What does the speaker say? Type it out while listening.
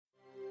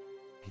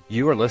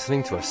You are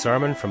listening to a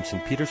sermon from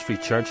St. Peter's Free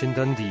Church in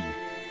Dundee,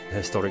 the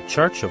historic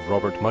church of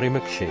Robert Murray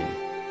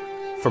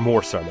McShane. For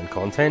more sermon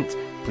content,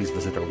 please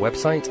visit our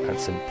website at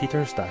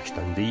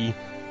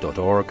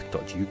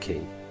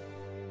stpeters-dundee.org.uk.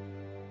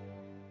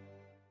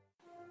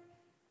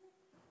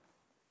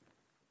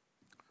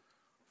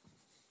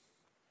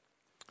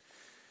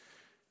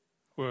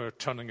 We're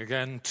turning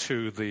again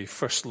to the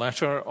first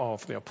letter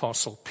of the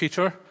Apostle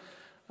Peter,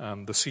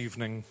 and this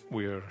evening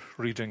we're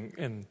reading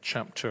in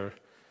chapter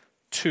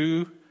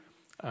 2,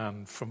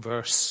 and from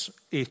verse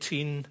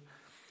 18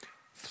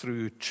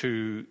 through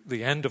to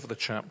the end of the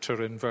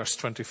chapter in verse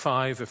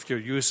 25. If you're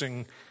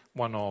using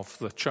one of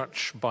the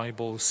church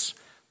Bibles,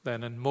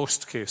 then in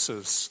most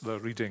cases the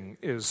reading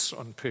is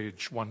on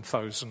page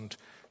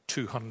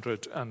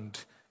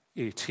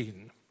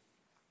 1218.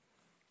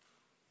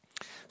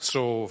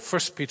 So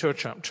 1 Peter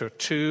chapter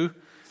 2,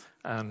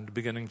 and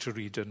beginning to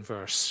read in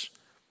verse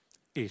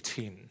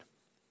 18.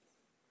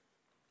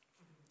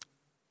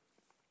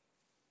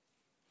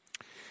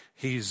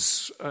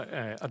 He's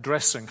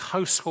addressing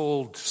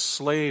household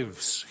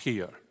slaves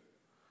here.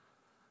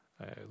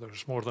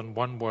 There's more than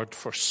one word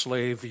for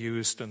slave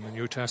used in the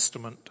New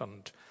Testament,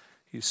 and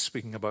he's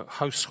speaking about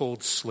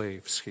household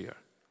slaves here.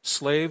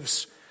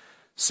 Slaves,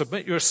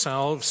 submit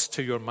yourselves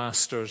to your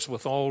masters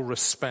with all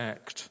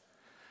respect,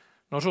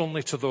 not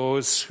only to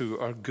those who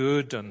are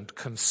good and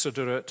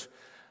considerate,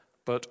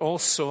 but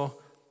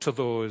also to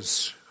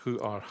those who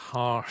are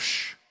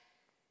harsh.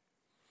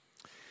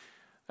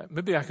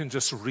 Maybe I can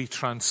just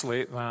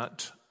retranslate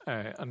that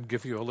and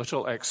give you a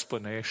little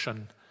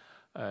explanation.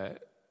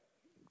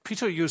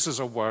 Peter uses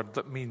a word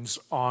that means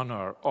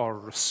honor or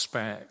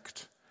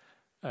respect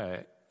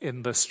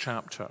in this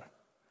chapter.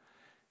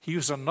 He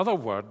uses another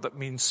word that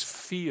means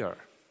fear.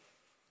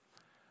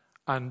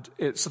 And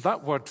it's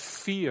that word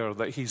fear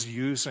that he's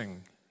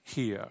using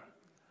here.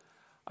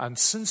 And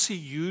since he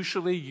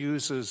usually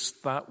uses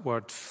that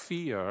word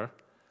fear,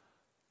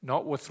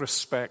 not with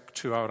respect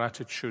to our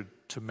attitude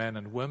to men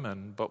and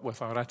women, but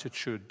with our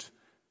attitude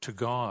to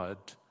God,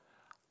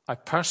 I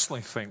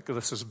personally think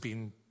this has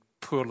been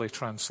poorly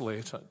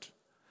translated.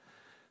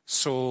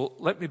 So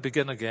let me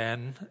begin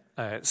again,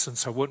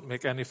 since I won't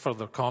make any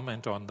further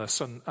comment on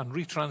this, and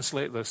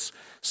retranslate this.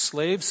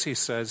 Slaves, he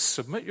says,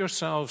 submit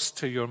yourselves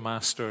to your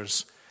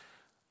masters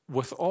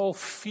with all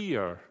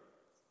fear,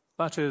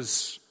 that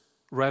is,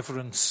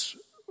 reverence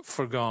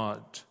for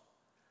God,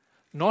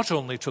 not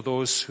only to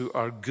those who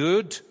are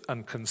good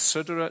and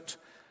considerate,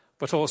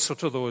 but also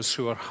to those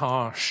who are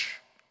harsh.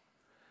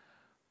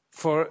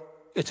 For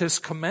it is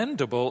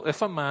commendable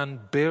if a man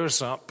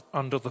bears up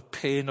under the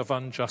pain of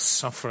unjust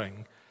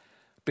suffering,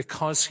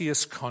 because he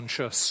is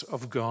conscious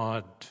of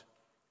God.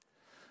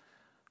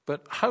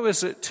 But how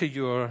is it to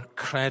your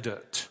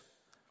credit?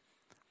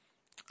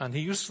 And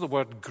he uses the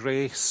word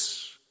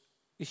grace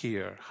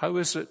here. How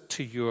is it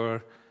to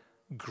your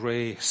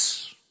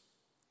grace?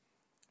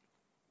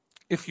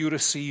 If you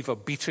receive a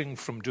beating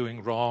from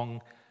doing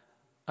wrong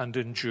and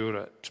endure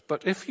it,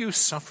 but if you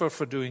suffer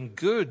for doing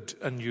good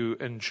and you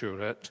endure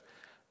it,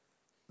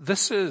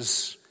 this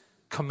is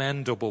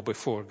commendable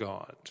before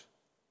God.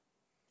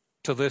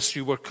 To this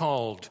you were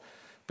called,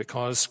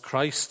 because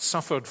Christ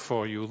suffered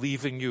for you,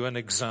 leaving you an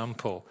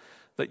example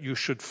that you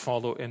should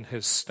follow in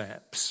his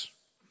steps.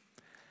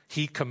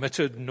 He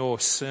committed no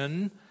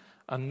sin,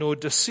 and no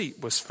deceit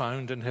was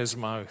found in his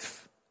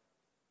mouth.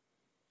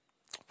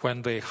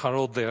 When they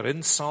hurled their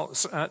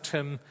insults at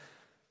him,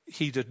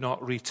 he did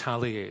not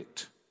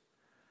retaliate.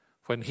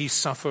 When he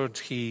suffered,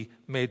 he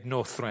made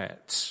no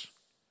threats.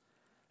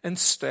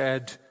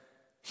 Instead,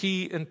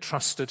 he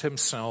entrusted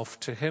himself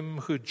to him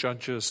who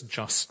judges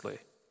justly.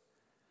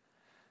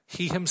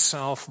 He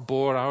himself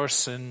bore our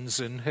sins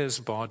in his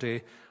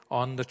body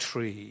on the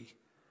tree,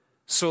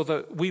 so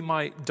that we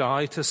might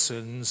die to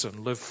sins and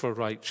live for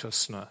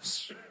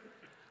righteousness.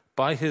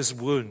 By his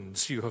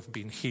wounds you have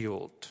been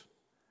healed.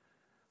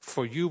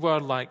 For you were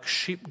like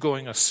sheep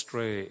going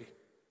astray.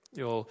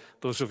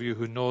 Those of you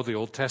who know the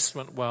Old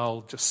Testament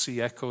well just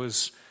see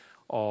echoes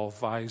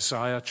of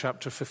Isaiah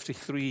chapter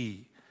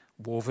 53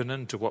 woven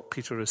into what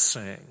Peter is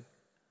saying.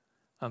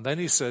 And then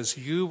he says,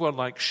 you were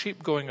like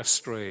sheep going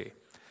astray,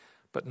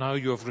 but now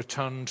you have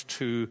returned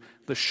to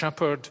the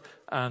shepherd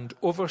and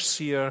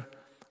overseer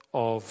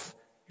of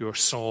your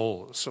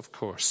souls, of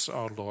course,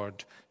 our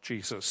Lord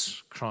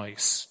Jesus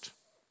Christ.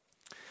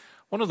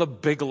 One of the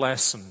big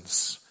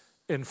lessons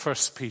in 1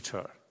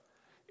 Peter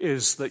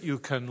is that you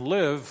can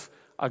live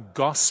a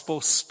gospel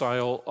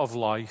style of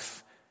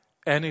life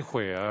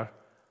anywhere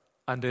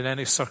and in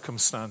any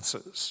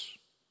circumstances.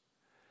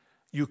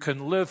 You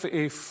can live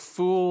a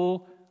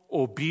full,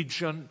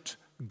 obedient,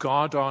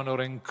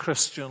 God-honoring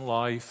Christian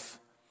life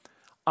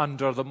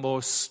under the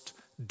most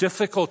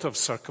difficult of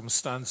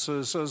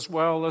circumstances as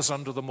well as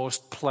under the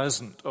most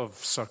pleasant of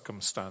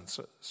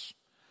circumstances.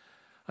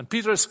 And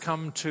Peter has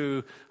come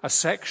to a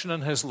section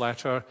in his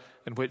letter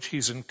in which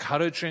he's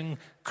encouraging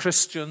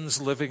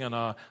Christians living in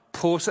a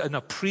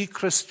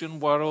pre-Christian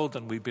world,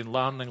 and we've been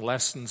learning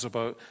lessons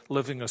about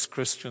living as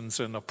Christians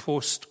in a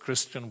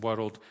post-Christian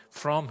world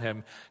from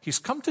him. He's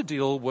come to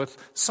deal with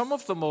some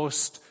of the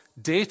most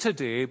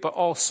day-to-day but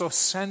also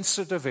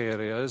sensitive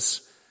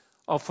areas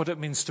of what it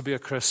means to be a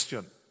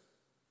Christian.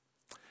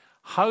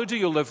 How do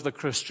you live the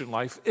Christian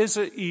life? Is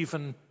it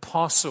even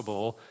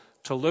possible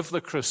to live the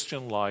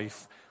Christian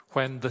life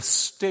when the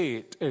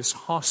state is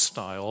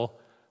hostile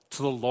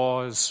to the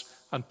laws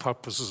and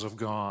purposes of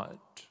God?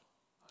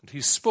 And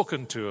he's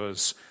spoken to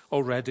us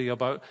already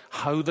about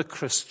how the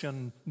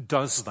Christian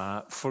does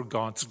that for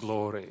God's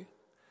glory.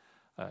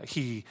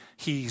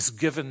 He's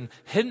given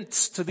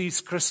hints to these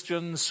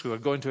Christians who are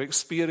going to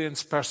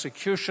experience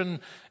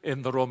persecution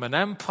in the Roman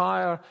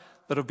Empire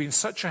that have been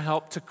such a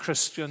help to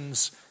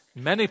Christians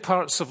in many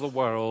parts of the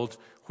world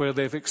where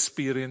they've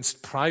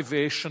experienced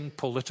privation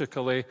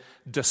politically,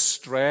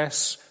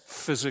 distress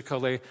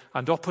physically,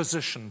 and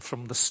opposition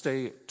from the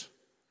state.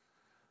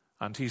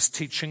 And he's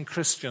teaching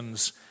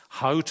Christians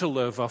how to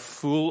live a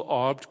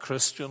full-orbed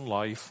Christian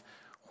life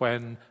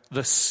when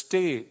the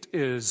state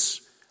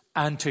is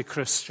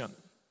anti-Christian.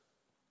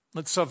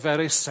 It's a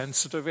very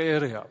sensitive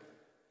area.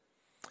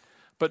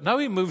 But now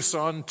he moves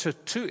on to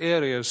two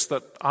areas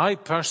that I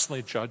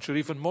personally judge are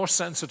even more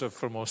sensitive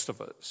for most of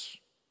us.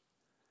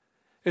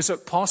 Is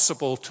it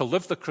possible to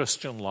live the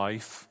Christian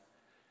life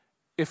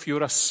if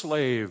you're a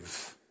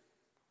slave?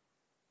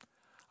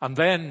 And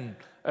then,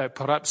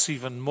 perhaps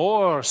even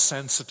more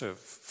sensitive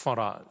for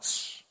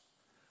us,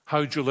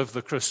 how do you live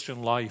the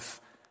Christian life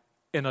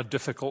in a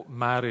difficult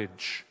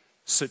marriage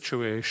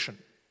situation?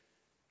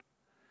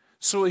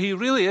 So he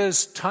really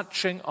is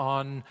touching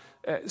on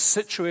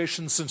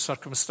situations and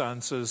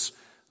circumstances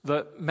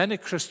that many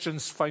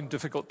Christians find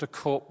difficult to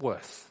cope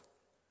with.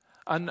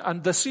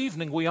 And this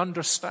evening we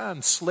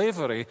understand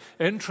slavery,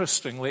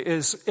 interestingly,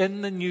 is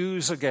in the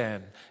news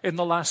again in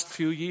the last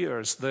few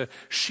years. The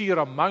sheer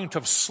amount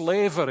of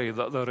slavery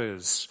that there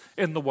is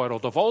in the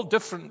world of all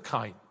different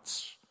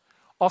kinds,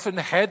 often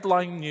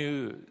headline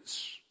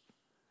news.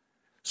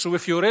 So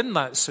if you're in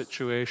that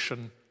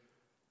situation,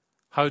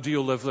 how do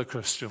you live the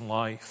Christian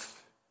life?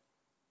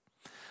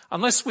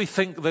 Unless we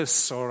think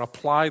this or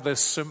apply this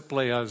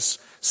simply as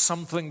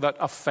something that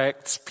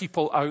affects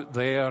people out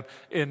there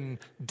in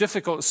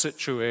difficult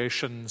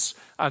situations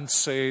and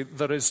say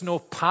there is no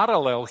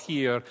parallel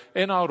here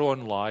in our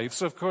own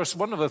lives. Of course,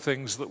 one of the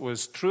things that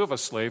was true of a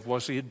slave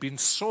was he had been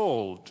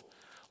sold,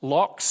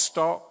 lock,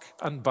 stock,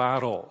 and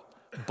barrel,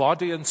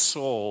 body and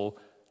soul,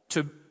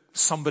 to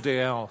somebody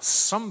else.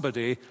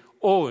 Somebody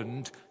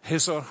owned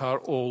his or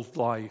her old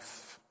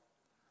life.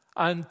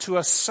 And to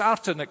a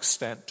certain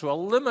extent, to a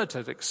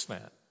limited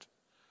extent,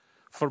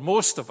 for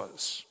most of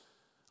us,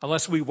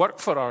 unless we work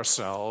for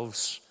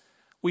ourselves,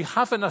 we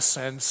have in a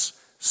sense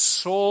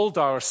sold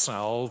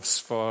ourselves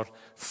for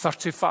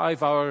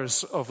 35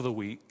 hours of the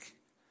week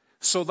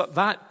so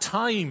that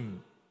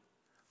time,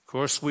 of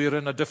course, we're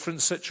in a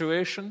different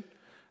situation.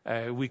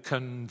 We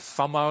can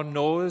thumb our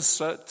nose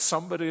at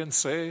somebody and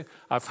say,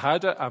 I've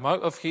had it, I'm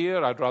out of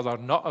here, I'd rather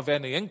not have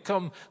any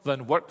income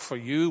than work for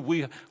you.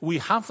 We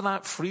have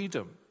that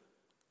freedom.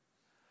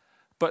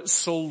 But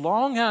so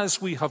long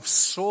as we have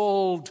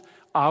sold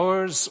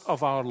hours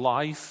of our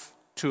life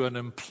to an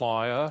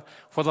employer,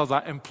 whether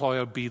that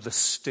employer be the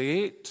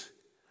state,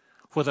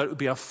 whether it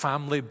be a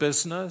family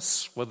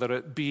business, whether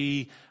it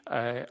be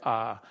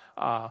a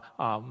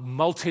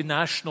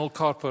multinational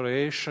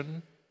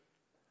corporation,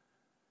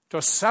 to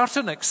a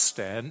certain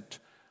extent,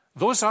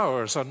 those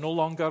hours are no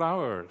longer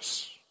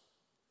ours.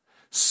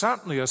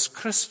 Certainly as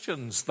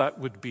Christians that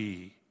would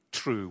be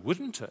true,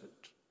 wouldn't it?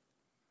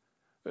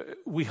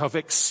 We have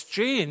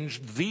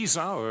exchanged these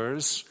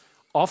hours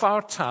of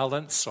our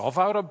talents, of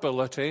our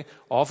ability,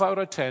 of our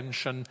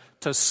attention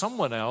to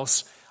someone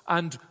else,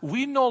 and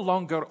we no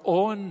longer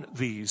own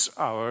these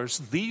hours.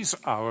 These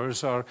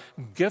hours are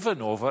given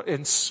over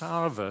in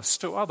service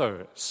to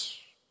others.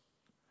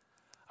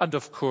 And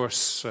of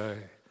course,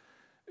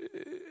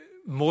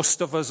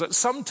 most of us at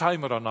some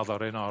time or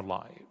another in our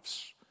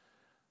lives,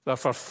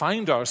 therefore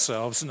find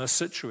ourselves in a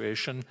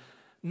situation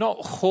not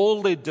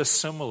wholly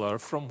dissimilar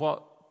from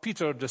what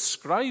Peter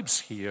describes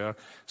here.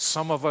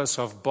 Some of us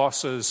have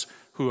bosses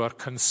who are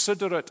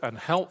considerate and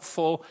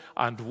helpful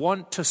and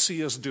want to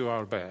see us do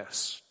our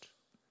best.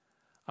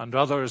 And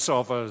others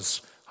of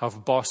us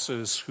have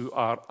bosses who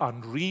are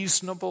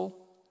unreasonable,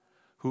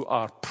 who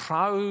are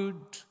proud,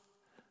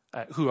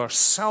 who are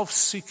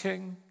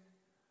self-seeking,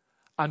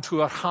 and who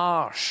are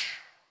harsh.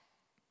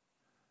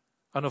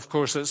 And of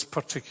course, it's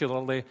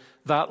particularly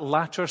that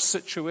latter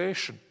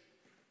situation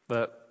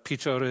that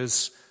Peter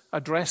is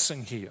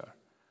addressing here.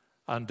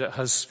 And it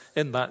has,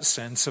 in that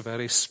sense, a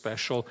very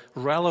special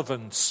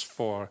relevance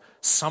for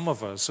some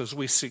of us as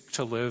we seek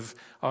to live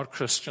our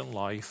Christian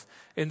life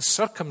in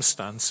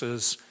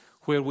circumstances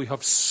where we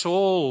have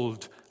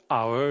sold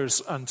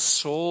ours and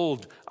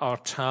sold our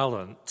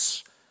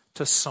talents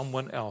to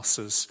someone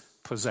else's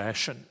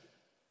possession.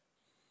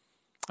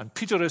 And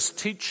Peter is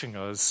teaching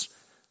us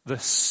the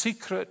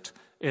secret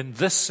in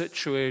this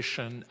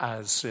situation,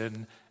 as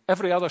in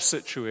every other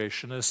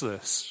situation, is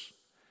this: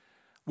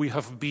 we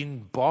have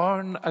been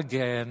born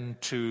again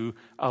to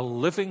a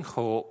living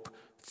hope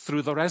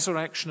through the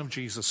resurrection of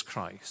Jesus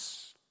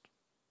Christ.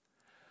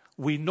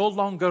 We no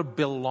longer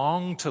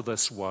belong to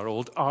this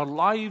world. Our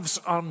lives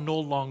are no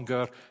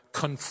longer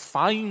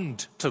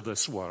confined to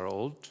this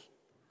world.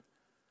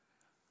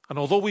 And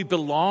although we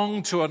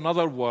belong to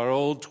another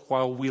world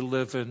while we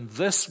live in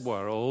this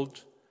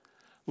world,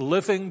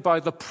 living by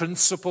the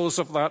principles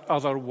of that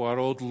other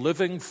world,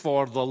 living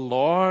for the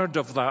Lord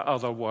of that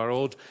other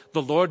world,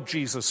 the Lord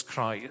Jesus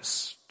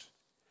Christ,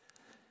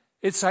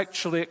 it's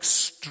actually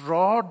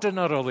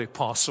extraordinarily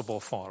possible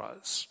for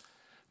us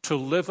to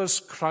live as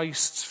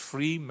Christ's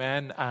free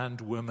men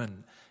and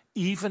women,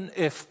 even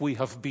if we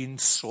have been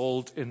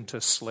sold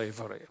into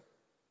slavery.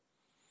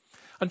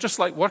 And just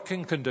like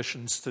working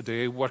conditions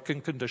today,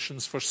 working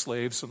conditions for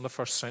slaves in the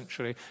first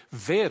century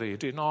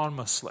varied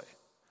enormously.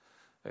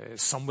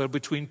 Somewhere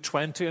between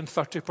 20 and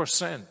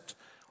 30%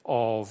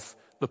 of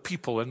the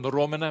people in the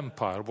Roman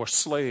Empire were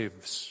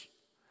slaves.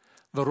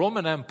 The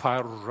Roman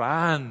Empire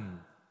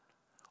ran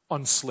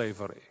on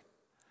slavery.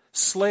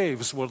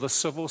 Slaves were the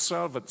civil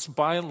servants.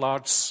 By and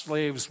large,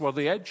 slaves were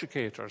the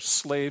educators.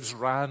 Slaves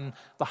ran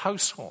the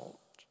household.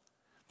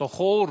 The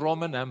whole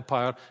Roman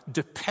Empire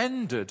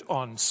depended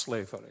on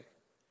slavery.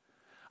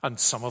 And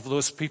some of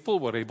those people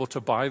were able to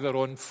buy their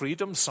own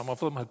freedom. Some of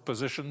them had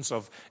positions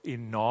of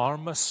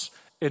enormous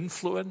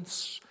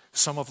influence.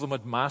 Some of them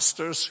had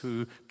masters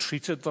who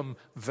treated them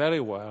very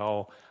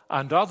well.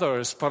 And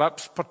others,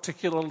 perhaps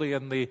particularly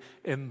in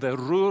the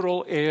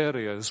rural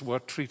areas, were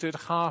treated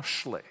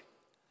harshly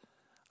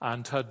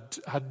and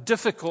had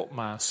difficult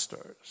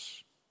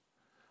masters.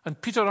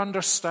 And Peter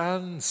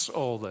understands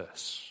all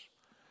this.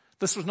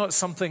 This was not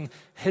something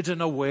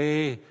hidden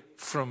away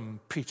from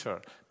Peter.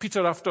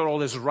 Peter, after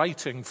all, is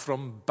writing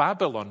from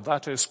Babylon.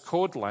 That is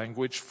code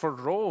language for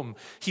Rome.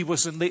 He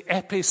was in the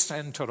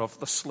epicenter of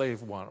the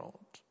slave world.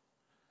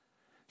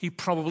 He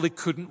probably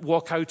couldn't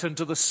walk out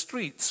into the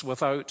streets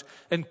without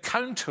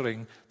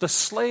encountering the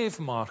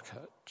slave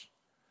market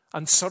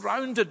and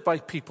surrounded by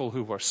people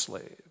who were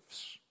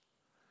slaves.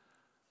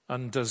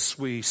 And as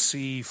we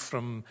see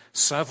from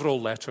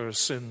several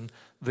letters in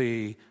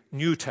the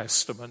New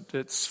Testament,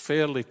 it's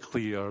fairly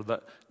clear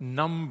that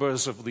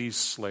numbers of these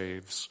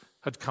slaves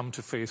had come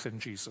to faith in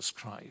Jesus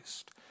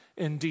Christ.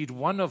 Indeed,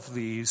 one of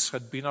these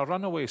had been a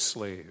runaway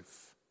slave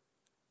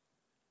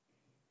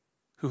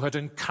who had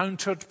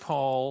encountered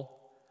Paul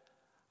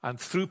and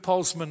through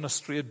Paul's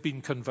ministry had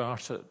been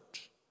converted.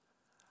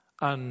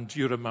 And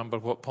you remember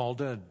what Paul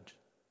did.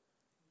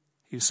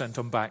 He sent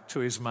him back to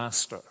his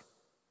master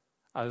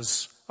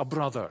as a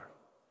brother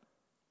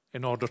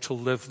in order to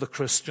live the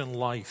Christian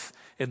life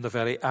in the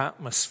very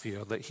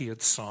atmosphere that he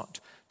had sought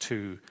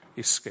to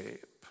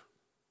escape.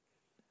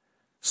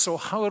 So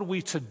how are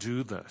we to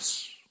do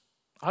this?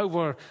 How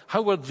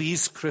were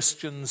these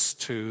Christians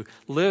to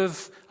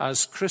live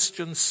as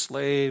Christian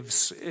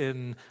slaves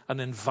in an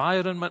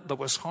environment that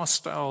was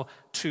hostile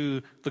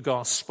to the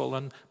gospel?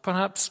 And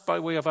perhaps by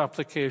way of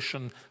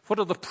application, what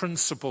are the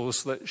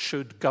principles that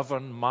should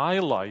govern my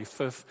life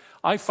if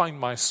I find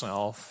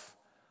myself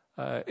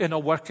in a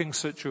working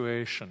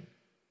situation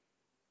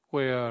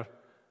where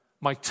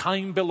my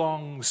time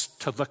belongs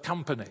to the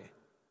company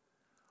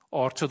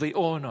or to the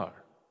owner,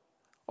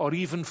 or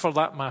even for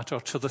that matter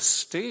to the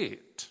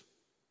state?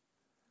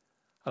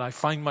 And I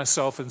find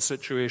myself in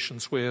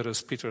situations where,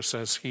 as Peter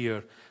says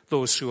here,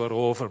 those who are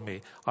over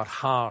me are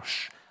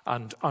harsh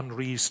and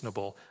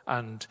unreasonable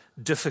and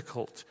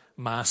difficult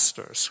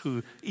masters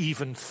who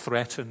even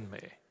threaten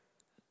me.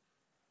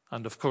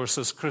 And of course,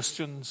 as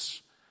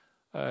Christians,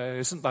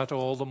 isn't that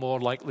all the more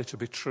likely to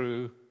be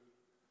true?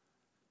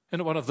 Isn't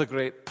it one of the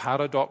great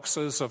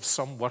paradoxes of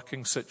some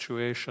working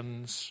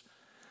situations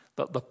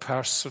that the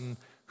person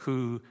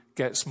who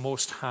gets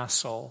most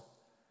hassle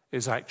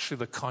is actually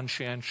the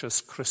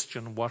conscientious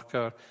Christian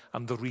worker,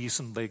 and the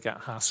reason they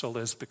get hassle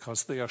is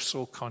because they are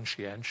so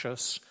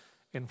conscientious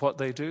in what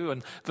they do?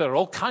 And there are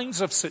all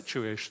kinds of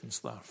situations,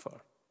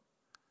 therefore,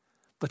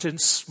 that in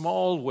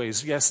small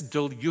ways, yes,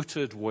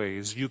 diluted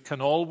ways, you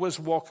can always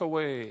walk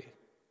away.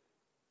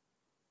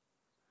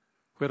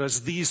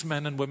 Whereas these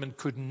men and women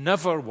could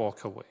never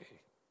walk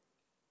away.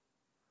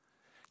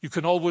 You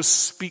can always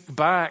speak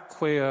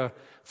back where,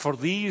 for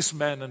these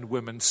men and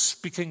women,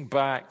 speaking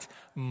back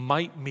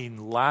might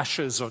mean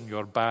lashes on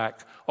your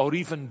back or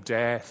even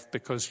death,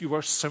 because you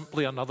are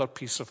simply another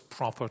piece of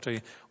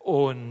property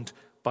owned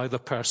by the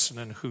person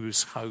in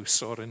whose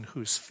house or in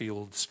whose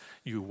fields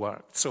you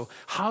worked. So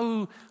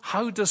how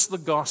does the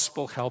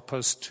gospel help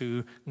us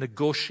to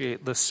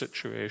negotiate this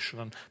situation?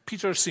 And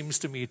Peter seems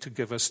to me to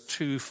give us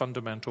two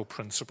fundamental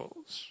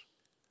principles.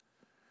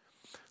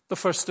 The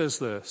first is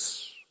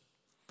this,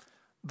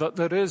 that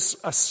there is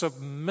a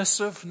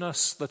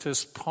submissiveness that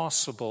is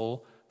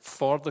possible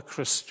for the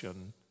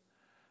Christian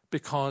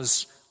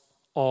because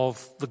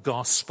of the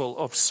gospel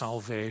of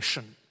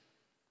salvation.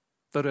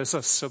 There is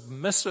a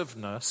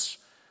submissiveness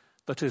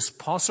that is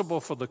possible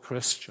for the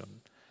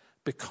Christian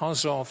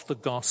because of the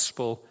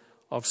gospel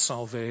of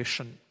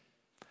salvation.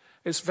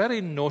 It's very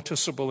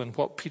noticeable in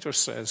what Peter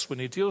says when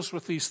he deals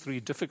with these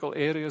three difficult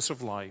areas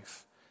of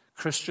life: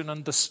 Christian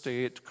and the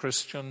state,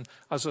 Christian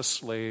as a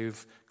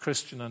slave,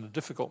 Christian in a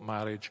difficult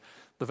marriage.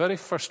 The very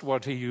first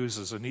word he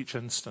uses in each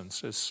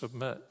instance is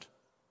submit.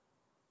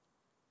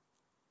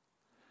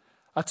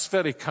 That's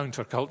very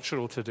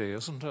countercultural today,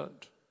 isn't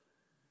it?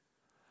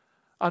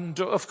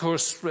 And of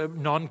course,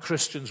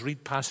 non-Christians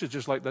read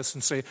passages like this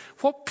and say,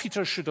 what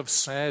Peter should have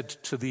said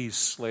to these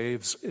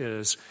slaves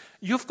is,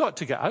 you've got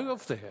to get out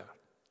of there.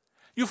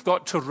 You've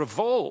got to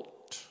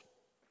revolt.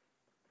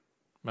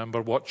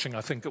 Remember watching, I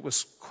think it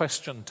was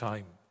Question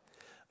Time,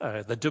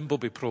 the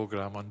Dimbleby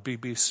program on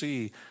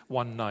BBC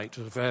one night.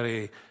 A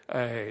very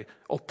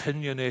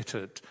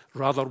opinionated,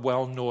 rather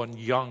well-known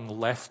young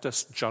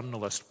leftist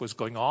journalist was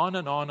going on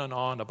and on and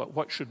on about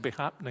what should be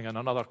happening in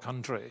another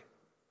country.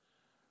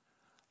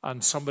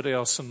 And somebody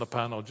else in the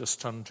panel just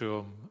turned to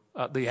him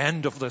at the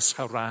end of this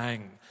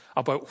harangue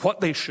about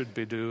what they should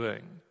be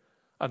doing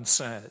and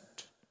said,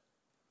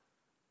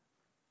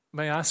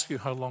 "May I ask you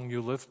how long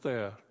you lived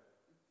there?"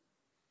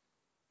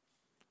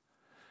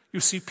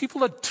 You see,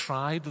 people had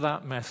tried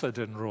that method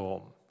in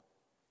Rome.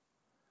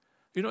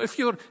 You know, if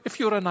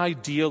you're an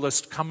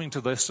idealist coming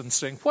to this and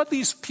saying, what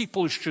these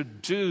people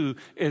should do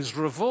is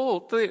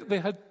revolt, they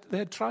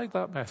had tried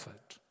that method.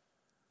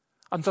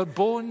 And their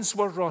bones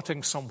were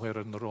rotting somewhere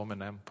in the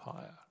Roman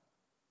Empire.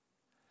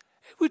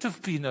 It would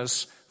have been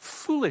as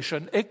foolish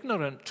and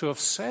ignorant to have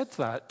said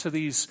that to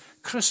these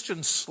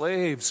Christian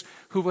slaves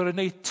who were in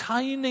a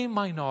tiny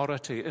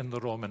minority in the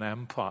Roman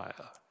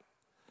Empire,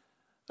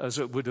 as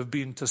it would have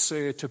been to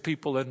say to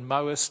people in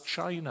Maoist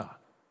China,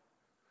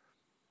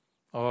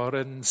 or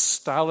in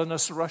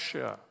Stalinist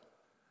Russia,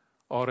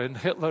 or in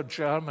Hitler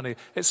Germany.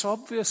 It's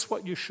obvious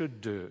what you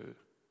should do.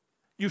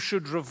 You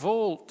should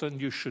revolt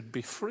and you should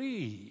be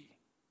free.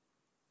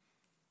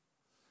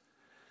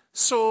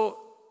 So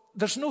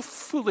there's no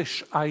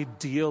foolish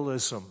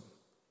idealism.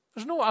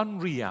 There's no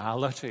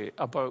unreality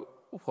about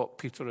what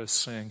Peter is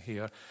saying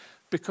here,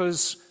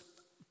 because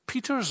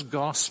Peter's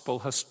gospel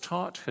has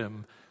taught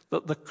him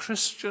that the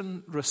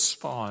Christian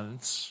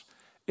response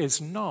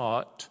is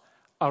not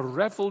a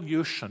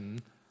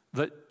revolution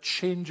that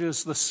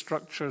changes the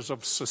structures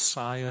of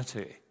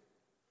society.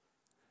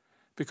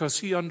 Because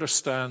he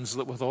understands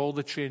that with all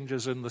the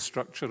changes in the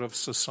structure of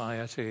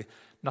society,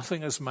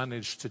 nothing has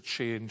managed to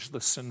change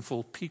the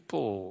sinful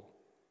people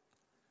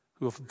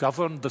who have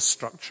governed the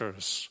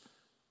structures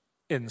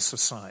in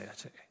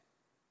society.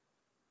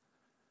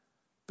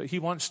 But he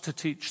wants to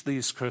teach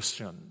these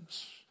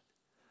Christians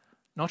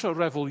not a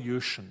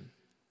revolution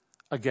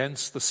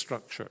against the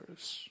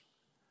structures,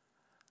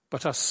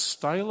 but a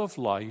style of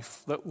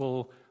life that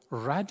will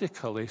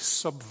radically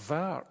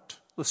subvert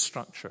the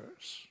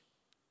structures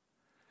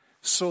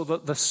so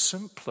that the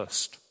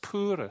simplest,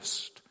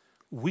 poorest,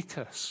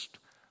 weakest,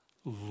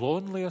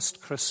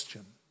 loneliest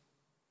Christian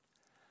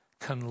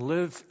can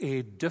live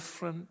a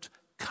different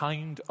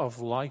kind of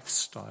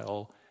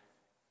lifestyle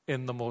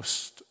in the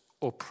most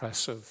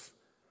oppressive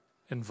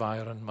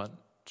environment.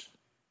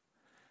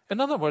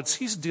 In other words,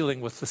 he's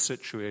dealing with the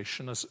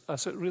situation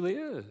as it really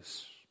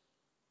is.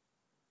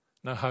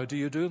 Now, how do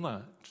you do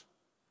that?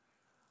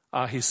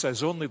 He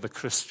says only the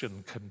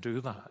Christian can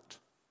do that.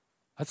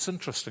 That's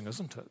interesting,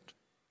 isn't it?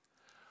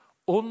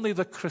 Only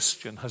the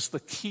Christian has the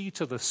key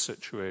to this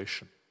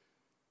situation,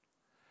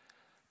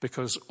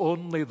 because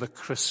only the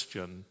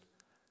Christian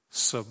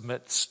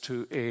submits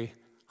to a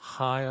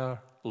higher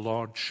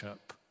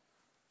lordship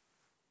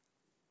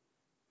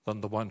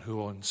than the one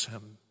who owns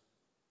him.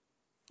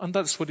 And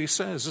that's what he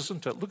says,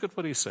 isn't it? Look at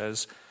what he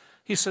says.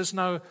 He says,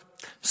 now,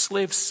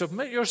 slaves,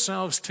 submit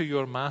yourselves to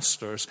your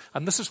masters.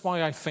 And this is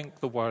why I think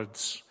the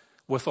words,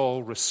 with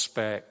all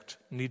respect,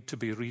 need to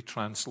be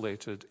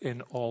retranslated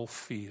in all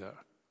fear.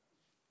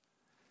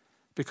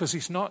 Because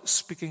he's not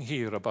speaking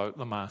here about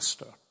the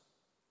master.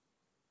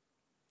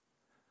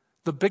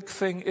 The big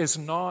thing is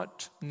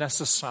not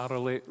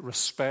necessarily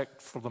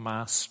respect for the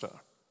master.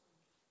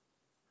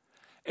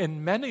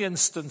 In many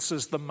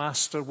instances, the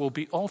master will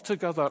be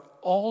altogether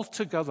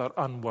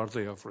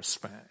unworthy of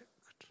respect.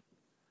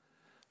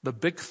 The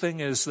big thing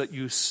is that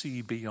you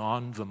see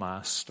beyond the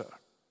master.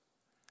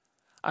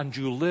 And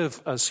you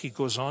live, as he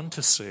goes on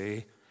to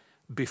say,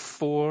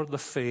 before the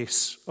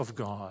face of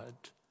God,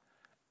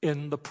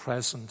 in the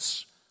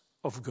presence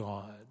of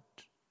God.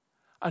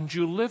 And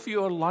you live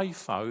your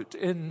life out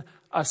in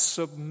a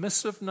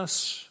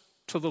submissiveness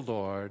to the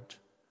Lord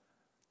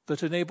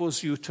that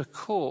enables you to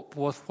cope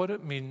with what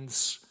it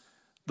means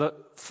that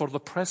for the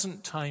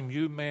present time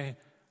you may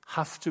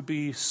have to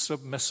be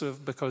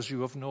submissive because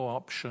you have no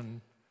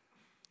option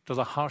to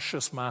the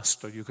harshest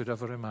master you could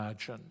ever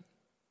imagine.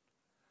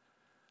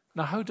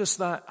 Now, how does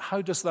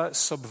that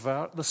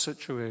subvert the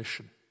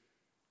situation?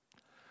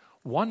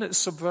 One, it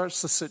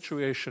subverts the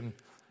situation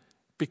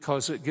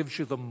because it gives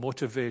you the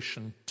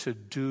motivation to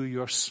do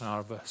your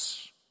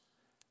service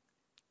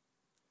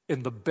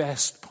in the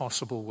best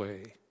possible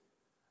way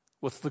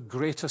with the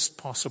greatest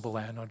possible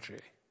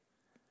energy.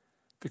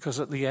 Because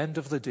at the end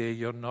of the day,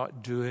 you're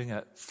not doing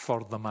it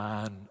for the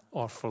man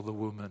or for the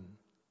woman.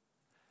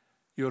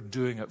 You're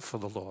doing it for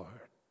the Lord.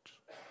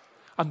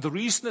 And the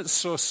reason it's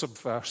so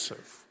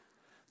subversive,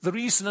 the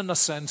reason, in a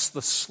sense,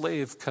 the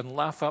slave can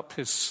laugh up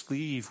his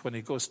sleeve when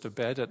he goes to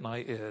bed at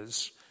night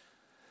is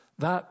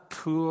that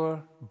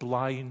poor,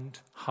 blind,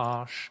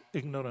 harsh,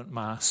 ignorant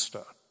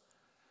master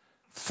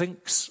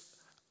thinks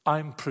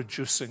I'm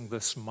producing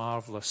this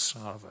marvelous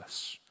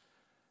service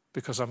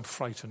because I'm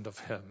frightened of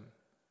him.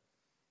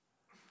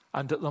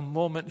 And at the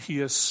moment he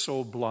is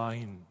so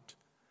blind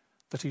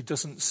that he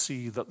doesn't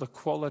see that the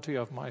quality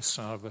of my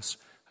service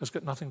has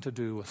got nothing to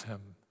do with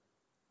him.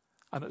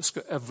 And it's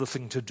got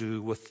everything to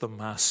do with the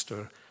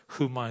master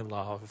whom I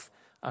love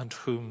and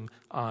whom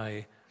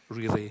I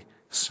really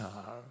serve.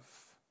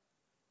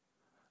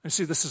 You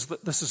see, this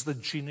is the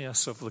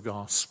genius of the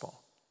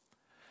gospel.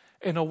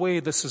 In a way,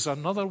 this is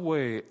another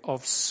way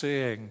of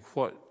saying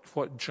what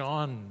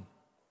John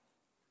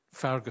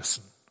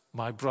Ferguson,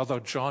 my brother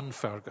John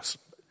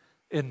Ferguson,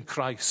 in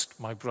Christ,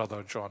 my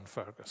brother John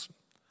Ferguson,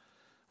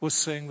 was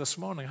saying this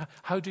morning.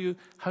 How do you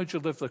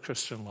live the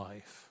Christian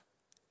life?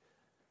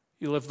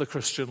 You live the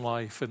Christian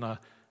life in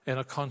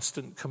a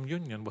constant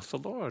communion with the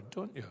Lord,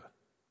 don't you?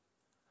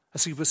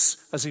 As he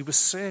was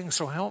saying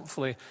so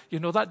helpfully,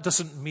 that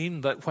doesn't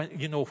mean that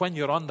when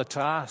you're on the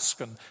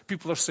task and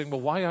people are saying,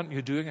 well, why aren't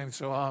you doing it?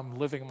 So I'm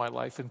living my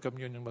life in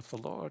communion with the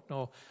Lord.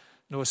 No,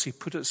 as he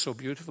put it so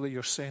beautifully,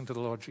 you're saying to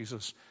the Lord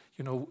Jesus,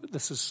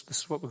 this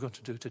is what we're going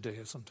to do today,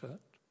 isn't it?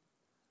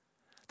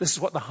 This is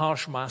what the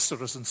harsh master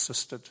has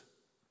insisted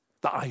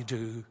that I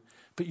do,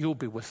 but you'll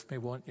be with me,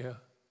 won't you?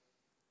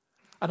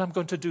 And I'm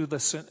going to do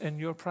this in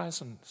your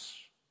presence.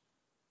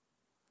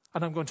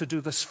 And I'm going to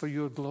do this for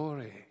your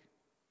glory.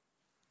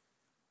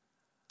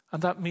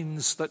 And that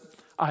means that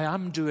I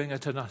am doing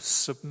it in a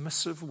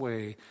submissive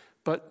way,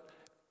 but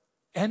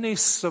any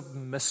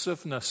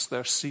submissiveness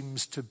there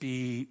seems to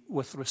be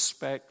with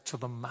respect to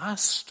the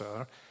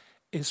master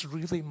is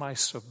really my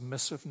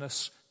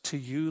submissiveness to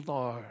you,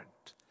 Lord.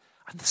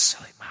 And the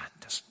silly man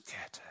doesn't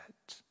get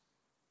it.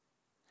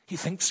 He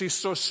thinks he's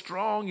so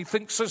strong. He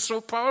thinks he's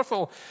so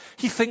powerful.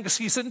 He thinks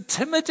he's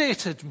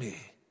intimidated me.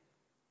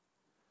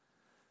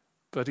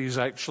 But he's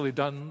actually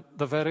done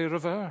the very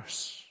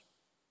reverse.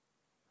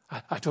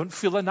 I don't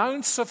feel an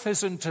ounce of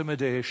his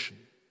intimidation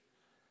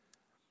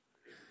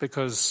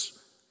because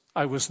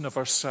I was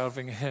never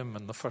serving him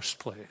in the first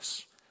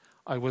place.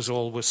 I was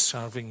always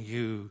serving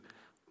you,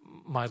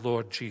 my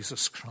Lord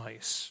Jesus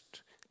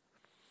Christ.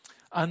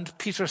 And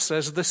Peter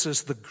says this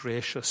is the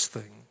gracious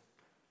thing.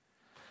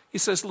 He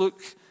says, look,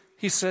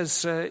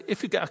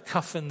 if you get a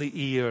cuff in the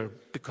ear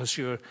because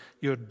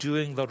you're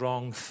doing the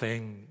wrong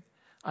thing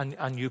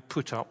and you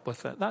put up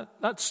with it,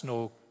 that's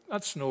no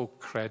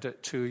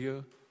credit to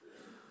you.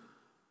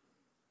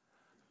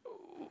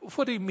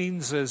 What he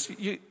means is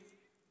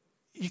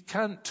you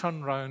can't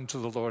turn round to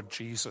the Lord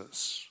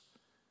Jesus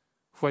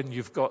when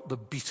you've got the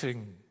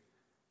beating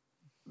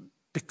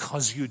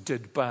because you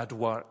did bad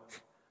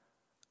work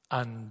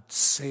and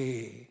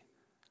say,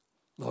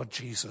 Lord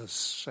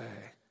Jesus,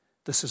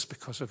 this is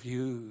because of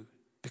you.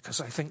 Because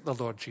I think the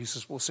Lord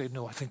Jesus will say,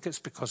 no, I think it's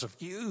because of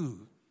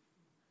you.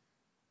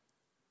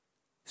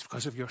 It's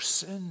because of your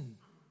sin.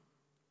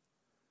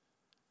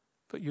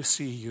 But you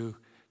see,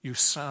 you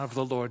serve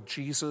the Lord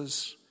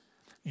Jesus.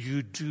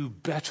 You do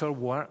better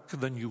work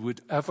than you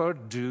would ever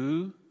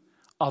do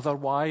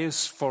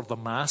otherwise for the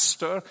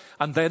master.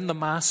 And then the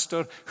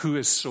master, who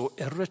is so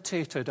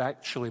irritated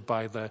actually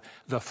by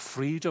the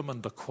freedom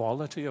and the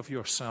quality of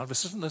your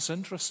service. Isn't this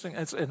interesting?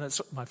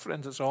 My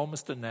friend, it's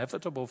almost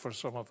inevitable for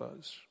some of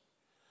us.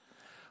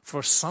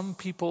 For some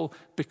people,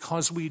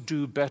 because we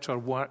do better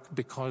work,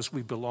 because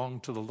we belong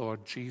to the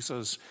Lord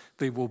Jesus,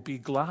 they will be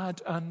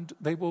glad and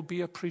they will be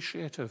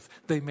appreciative.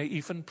 They may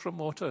even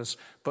promote us,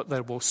 but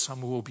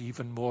some will be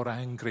even more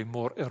angry,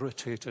 more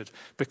irritated,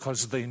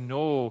 because they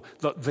know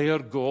that their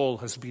goal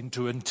has been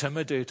to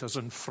intimidate us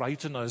and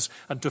frighten us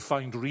and to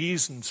find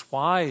reasons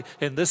why,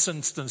 in this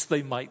instance,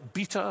 they might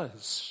beat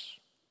us.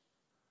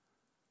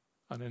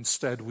 And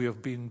instead, we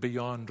have been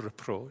beyond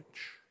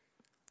reproach.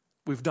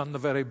 We've done the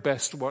very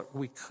best work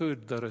we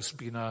could. There has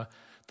been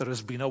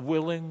a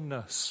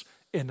willingness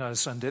in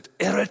us, and it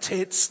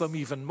irritates them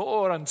even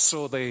more, and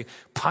so they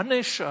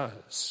punish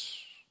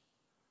us.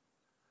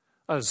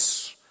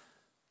 As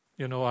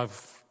you know,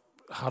 I've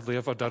hardly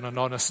ever done an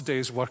honest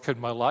day's work in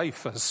my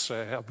life, as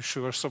I'm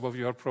sure some of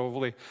you are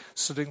probably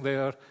sitting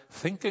there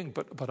thinking,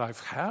 but I've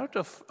heard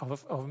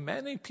of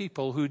many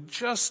people who,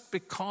 just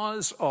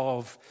because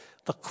of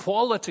the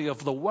quality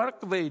of the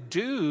work they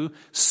do,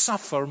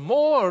 suffer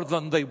more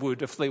than they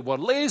would if they were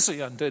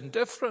lazy and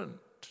indifferent.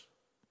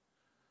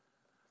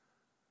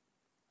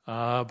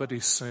 But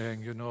he's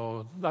saying,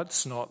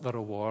 that's not the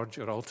reward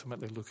you're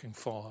ultimately looking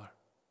for.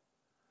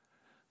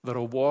 The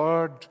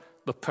reward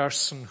the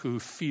person who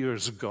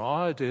fears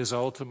God is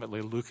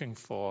ultimately looking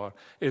for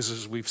is,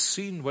 as we've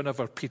seen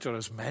whenever Peter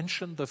has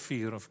mentioned the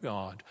fear of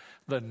God,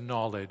 the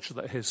knowledge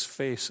that his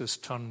face is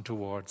turned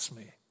towards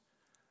me.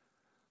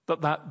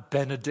 that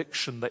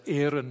benediction that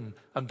Aaron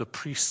and the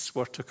priests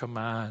were to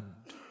command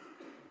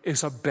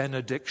is a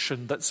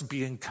benediction that's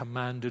being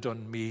commanded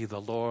on me.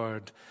 The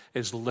Lord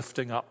is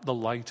lifting up the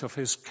light of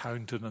his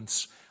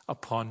countenance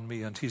upon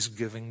me, and he's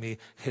giving me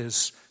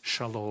his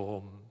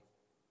shalom.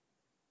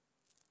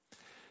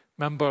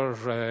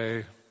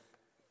 Remember,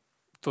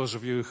 those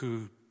of you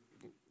who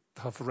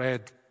have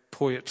read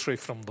poetry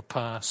from the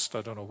past,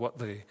 I don't know what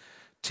they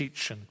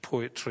teach in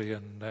poetry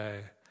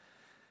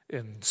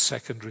in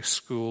secondary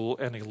school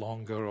any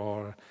longer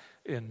or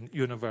in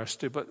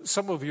university, but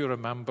some of you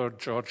remember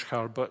George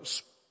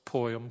Herbert's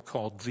poem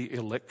called The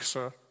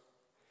Elixir.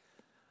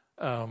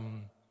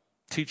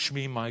 Teach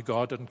me, my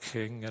God and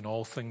King, in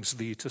all things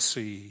thee to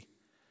see,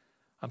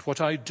 and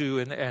what I do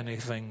in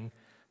anything,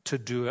 to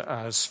do it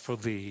as for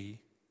thee.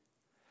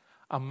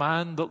 A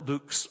man that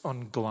looks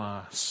on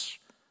glass,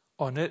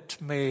 on it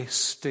may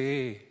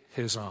stay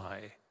his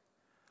eye,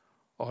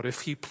 or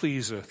if he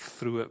pleaseth,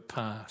 through it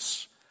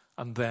pass,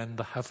 and then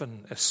the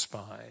heaven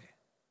espy.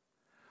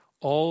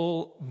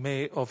 All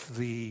may of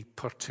thee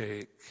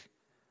partake.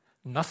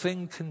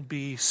 Nothing can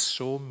be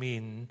so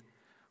mean,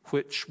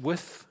 which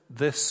with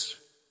this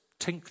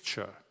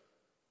tincture,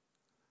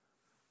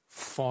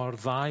 for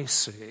thy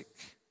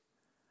sake,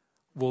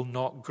 will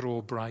not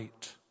grow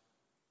bright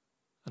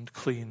and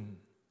clean.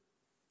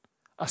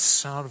 A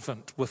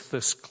servant with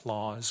this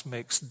clause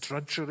makes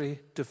drudgery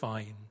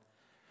divine.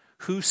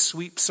 Who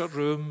sweeps a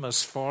room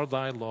as for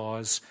thy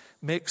laws,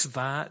 makes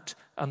that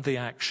and the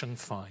action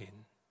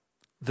fine.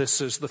 This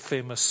is the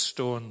famous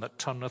stone that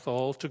turneth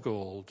all to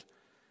gold,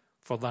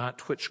 for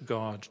that which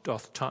God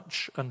doth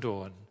touch and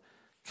own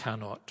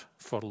cannot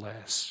for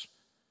less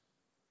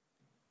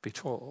be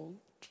told.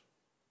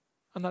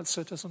 And that's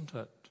it, isn't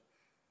it?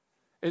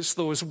 It's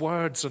those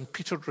words, and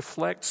Peter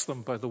reflects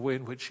them by the way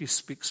in which he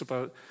speaks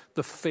about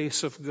the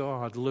face of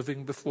God,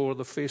 living before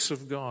the face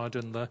of God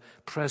in the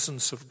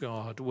presence of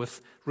God,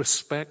 with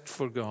respect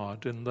for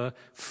God, in the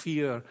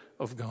fear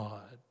of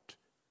God.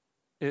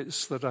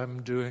 It's that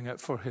I'm doing it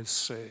for his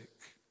sake.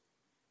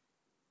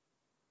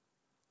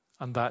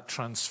 And that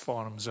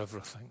transforms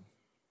everything.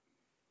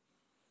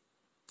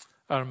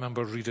 I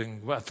remember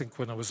reading, I think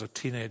when I was a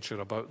teenager,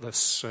 about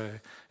this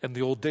in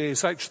the old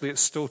days. Actually, it's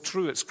still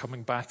true. It's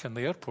coming back in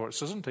the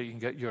airports, isn't it? You can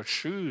get your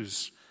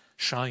shoes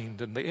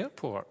shined in the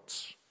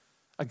airports.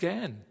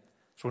 Again,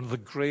 it's one of the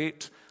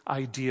great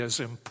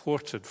ideas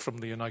imported from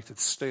the United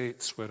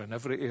States, where in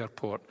every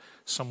airport,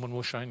 someone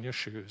will shine your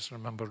shoes. I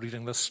remember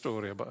reading this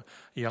story about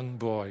a young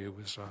boy who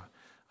was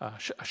a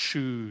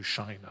shoe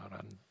shiner,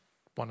 and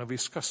one of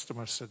his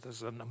customers said, "This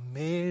is an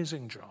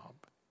amazing job."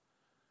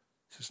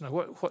 He says, "Now,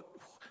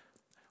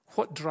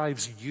 what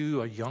drives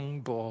you, a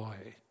young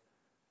boy,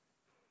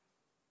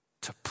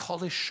 to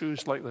polish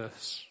shoes like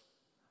this?"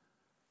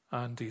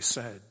 And he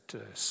said,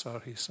 "Sir,"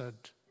 he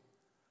said,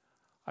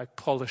 "I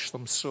polish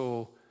them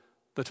so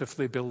that if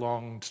they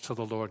belonged to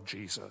the Lord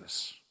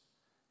Jesus,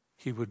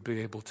 he would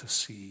be able to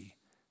see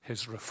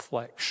his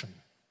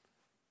reflection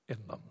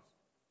in them."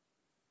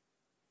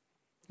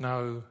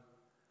 Now,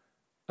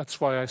 that's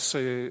why I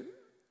say,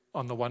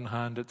 on the one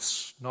hand,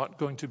 it's not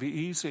going to be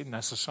easy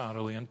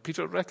necessarily, and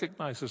Peter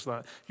recognizes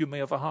that. You may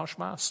have a harsh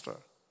master.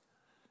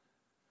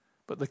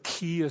 But the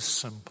key is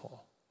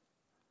simple,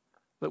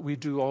 that we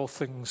do all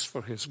things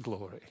for his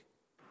glory.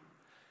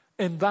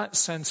 In that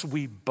sense,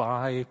 we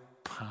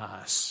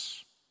bypass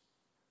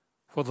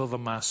whether the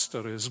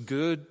master is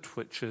good,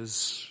 which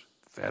is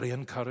very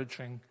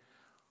encouraging,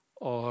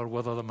 or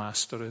whether the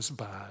master is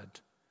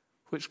bad,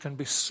 which can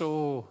be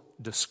so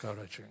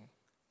discouraging.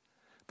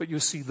 But you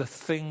see, the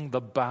thing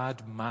the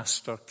bad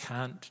master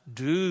can't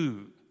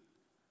do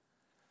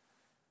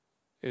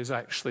is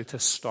actually to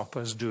stop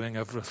us doing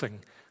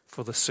everything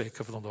for the sake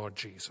of the Lord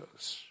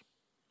Jesus.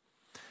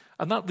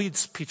 And that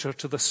leads Peter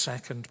to the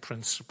second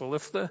principle.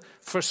 If the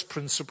first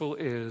principle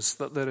is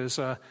that there's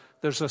a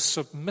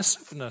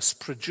submissiveness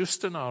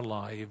produced in our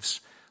lives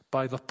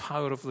by the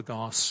power of the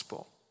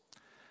gospel,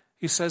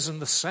 he says in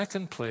the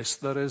second place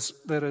there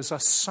is a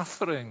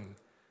suffering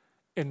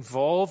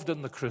involved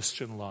in the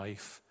Christian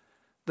life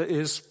that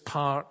is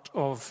part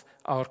of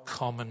our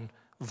common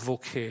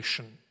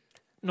vocation.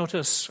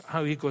 Notice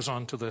how he goes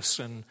on to this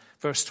in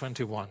verse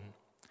 21.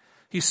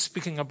 He's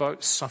speaking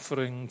about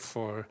suffering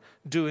for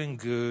doing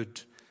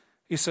good.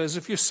 He says,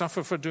 if you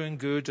suffer for doing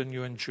good and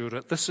you endure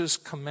it, this is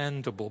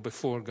commendable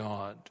before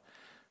God.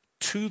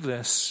 To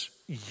this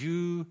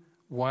you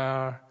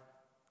were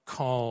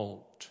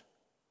called,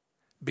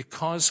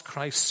 because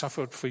Christ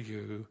suffered for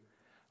you,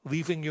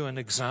 leaving you an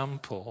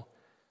example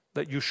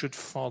that you should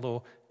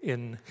follow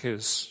in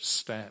his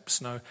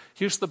steps. Now,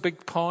 here's the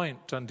big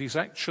point, and he's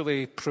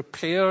actually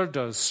prepared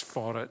us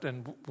for it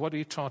in what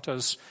he taught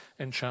us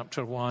in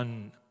chapter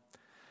 1.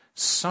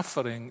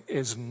 Suffering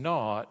is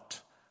not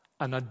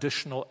an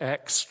additional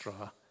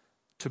extra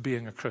to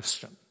being a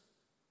Christian.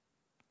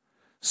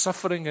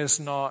 Suffering is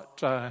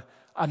not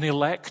an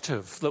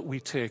elective that we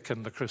take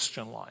in the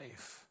Christian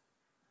life.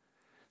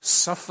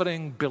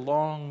 Suffering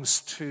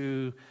belongs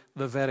to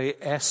the very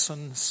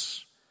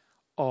essence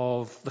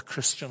of the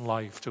Christian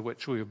life to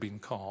which we have been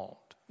called.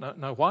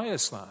 Now, why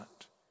is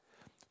that?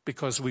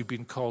 Because we've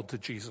been called to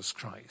Jesus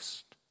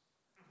Christ.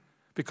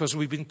 Because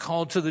we've been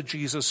called to the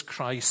Jesus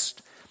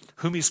Christ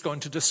whom he's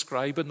going to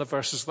describe in the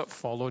verses that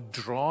follow,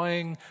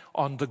 drawing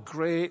on the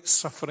great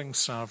suffering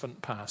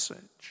servant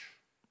passage.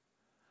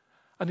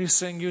 And he's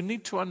saying you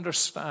need to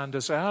understand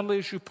as early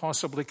as you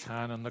possibly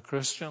can in the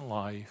Christian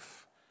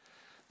life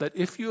that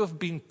if you have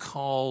been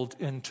called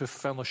into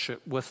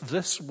fellowship with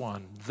this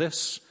one,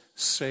 this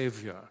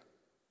Savior,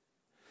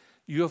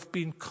 you have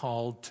been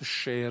called to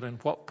share in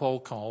what Paul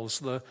calls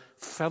the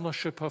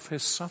fellowship of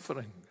his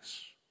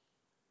sufferings.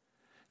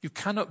 You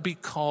cannot be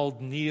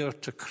called near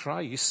to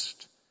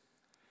Christ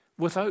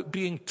without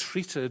being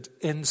treated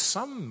in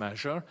some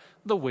measure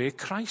the way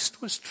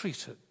Christ was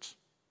treated.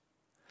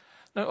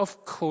 Now,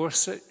 of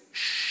course, it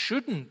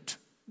shouldn't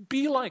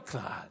be like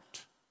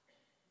that,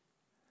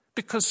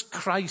 because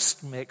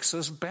Christ makes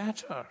us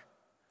better.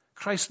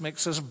 Christ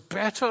makes us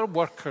better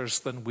workers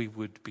than we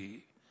would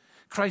be.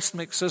 Christ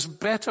makes us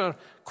better,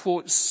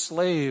 quote,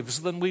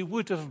 slaves than we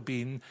would have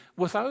been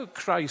without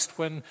Christ.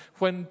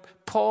 When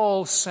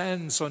Paul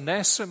sends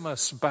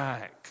Onesimus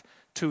back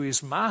to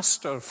his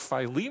master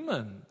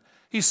Philemon,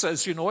 he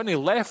says, when he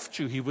left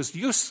you, he was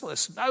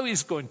useless. Now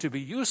he's going to be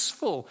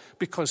useful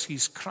because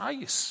he's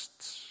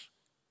Christ's.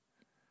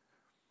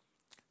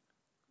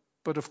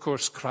 But of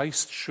course,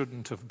 Christ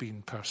shouldn't have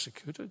been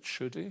persecuted,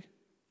 should he?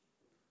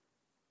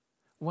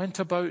 Went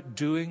about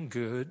doing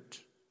good,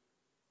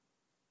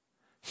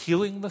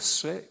 healing the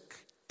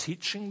sick,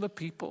 teaching the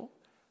people,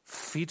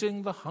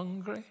 feeding the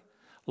hungry,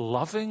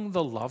 loving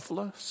the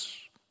loveless,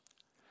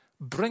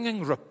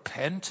 bringing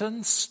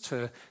repentance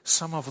to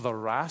some of the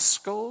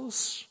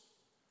rascals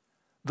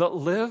that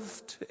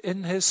lived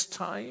in his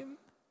time,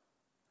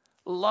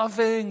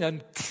 loving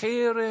and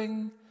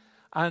caring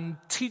and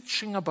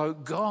teaching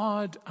about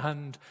God,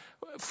 and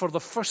for the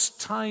first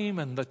time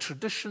in the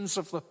traditions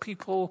of the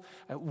people,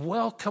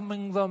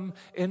 welcoming them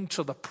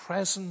into the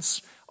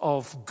presence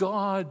of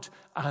God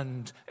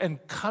and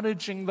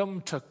encouraging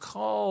them to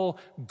call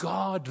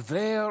God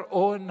their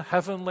own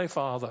heavenly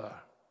Father.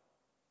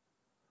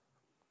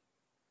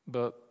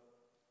 But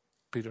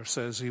Peter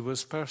says he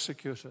was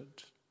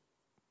persecuted.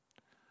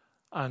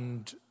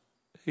 And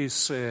he's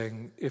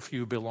saying, if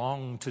you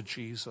belong to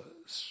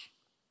Jesus,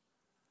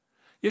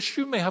 yes,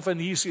 you may have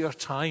an easier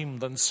time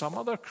than some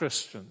other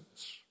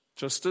Christians.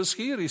 Just as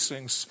here he's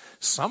saying,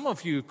 some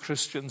of you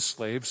Christian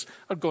slaves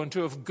are going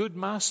to have good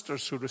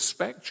masters who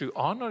respect you,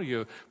 honor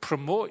you,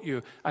 promote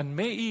you, and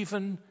may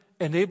even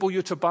enable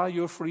you to buy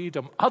your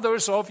freedom.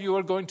 Others of you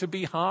are going to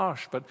be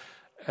harsh, but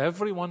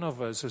every one of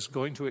us is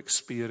going to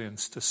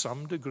experience to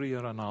some degree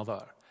or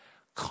another,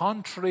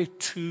 contrary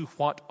to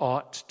what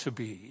ought to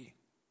be,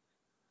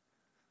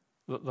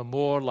 that the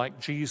more like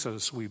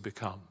Jesus we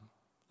become,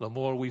 the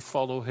more we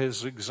follow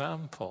his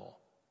example,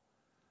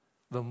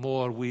 the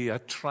more we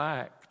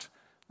attract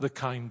the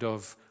kind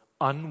of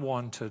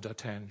unwanted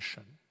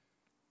attention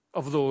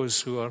of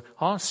those who are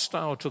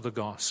hostile to the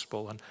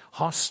gospel and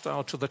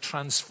hostile to the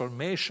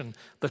transformation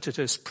that it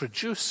has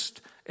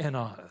produced in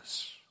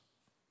us.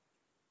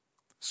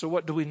 So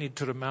what do we need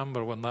to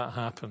remember when that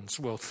happens?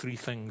 Well, 3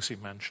 things he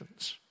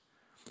mentions.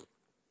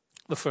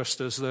 The first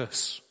is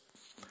this,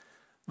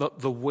 that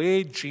the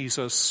way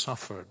Jesus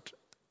suffered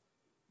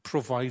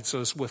provides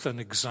us with an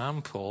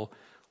example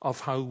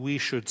of how we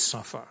should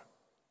suffer.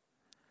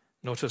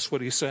 Notice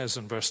what he says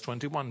in verse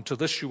 21. To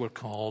this you were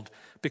called,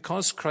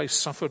 because Christ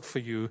suffered for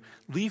you,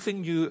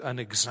 leaving you an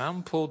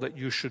example that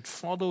you should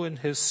follow in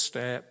his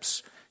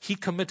steps. He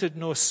committed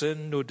no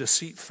sin, no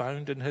deceit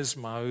found in his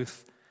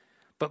mouth.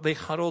 But they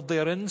hurled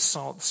their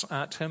insults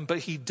at him, but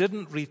he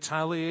didn't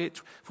retaliate.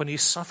 When he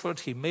suffered,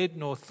 he made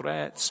no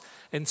threats.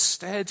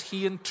 Instead,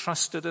 he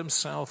entrusted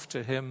himself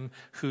to him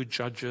who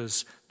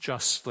judges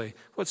justly.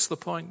 What's the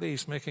point that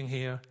he's making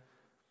here?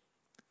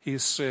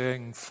 He's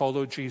saying,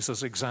 follow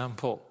Jesus'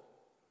 example.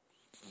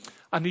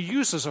 And he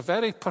uses a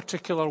very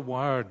particular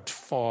word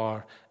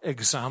for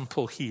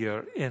example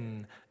here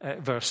in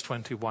verse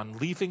 21,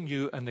 leaving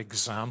you an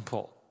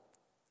example.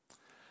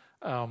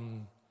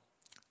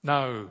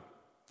 Now,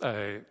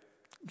 10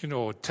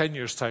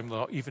 years' time,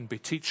 they'll even be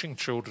teaching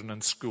children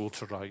in school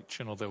to write.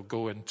 They'll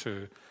go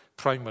into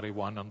primary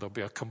 1 and there'll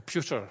be a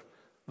computer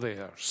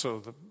there. So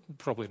they'll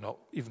probably not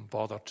even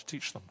bother to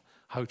teach them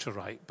how to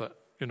write. But,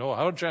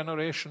 our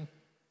generation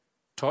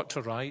taught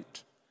to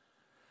write.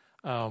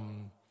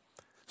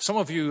 Some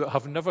of you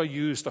have never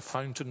used a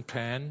fountain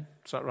pen.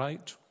 Is that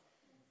right?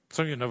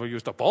 Some of you never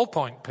used a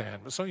ballpoint pen,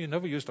 but some of you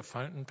never used a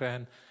fountain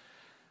pen.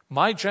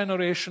 My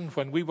generation,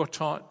 when we were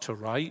taught to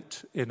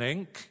write in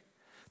ink,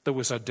 there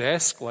was a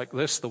desk like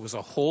this. There was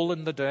a hole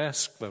in the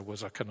desk. There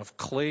was a kind of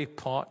clay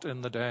pot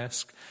in the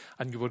desk.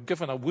 And you were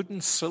given a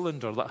wooden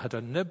cylinder that had a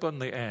nib on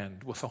the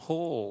end with a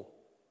hole.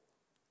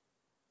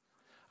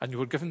 And you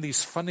were given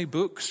these funny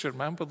books. You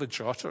remember the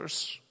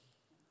jotters?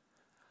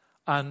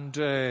 And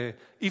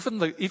even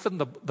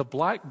the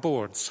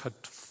blackboards had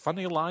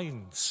funny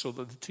lines so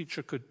that the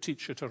teacher could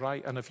teach you to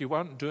write. And if you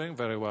weren't doing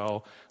very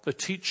well, the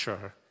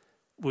teacher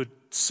would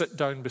sit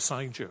down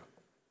beside you.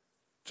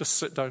 Just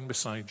sit down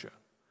beside you.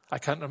 I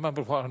can't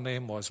remember what her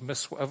name was,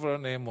 Miss whatever her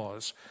name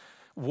was,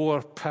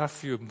 wore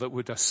perfume that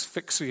would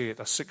asphyxiate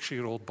a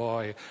 6-year-old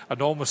boy,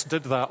 and almost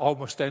did that,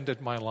 almost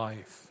ended my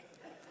life.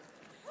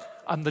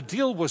 And the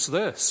deal was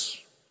this,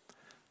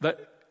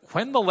 that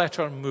when the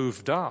letter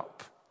moved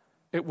up,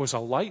 it was a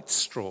light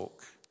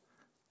stroke.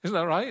 Isn't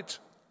that right?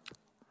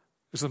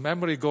 Is the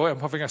memory going? I'm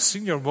having a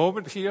senior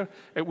moment here.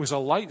 It was a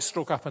light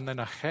stroke up and then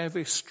a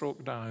heavy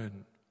stroke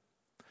down.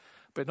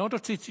 But in order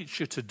to teach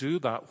you to do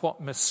that,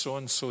 what Miss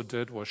So-and-so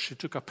did was she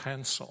took a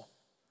pencil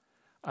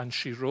and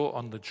she wrote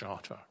on the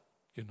jotter,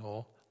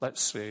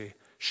 let's say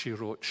she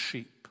wrote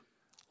sheep,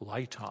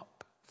 light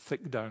up,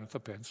 thick down with a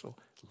pencil,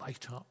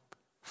 light up,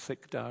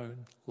 thick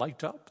down,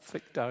 light up,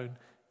 thick down,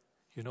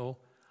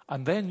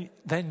 And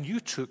then you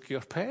took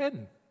your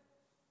pen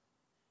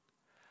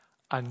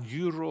and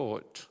you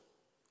wrote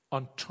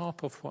on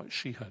top of what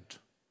she had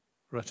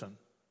written.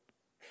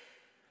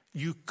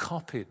 You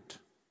copied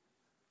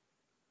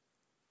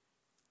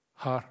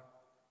her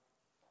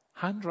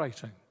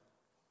handwriting.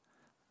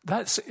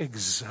 That's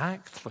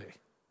exactly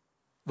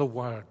the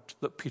word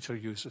that Peter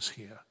uses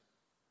here.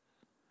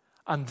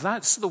 And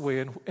that's the way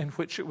in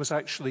which it was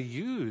actually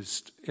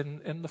used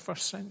in the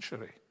first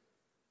century.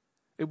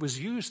 It was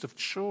used of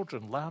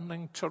children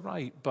learning to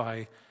write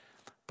by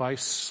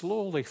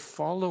slowly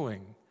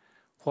following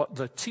what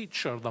the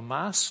teacher, the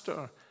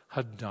master,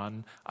 had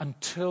done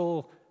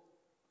until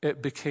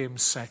it became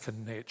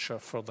second nature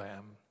for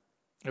them.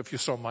 If you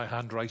saw my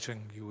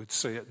handwriting, you would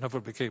say it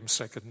never became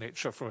second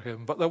nature for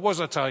him, but there was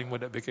a time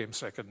when it became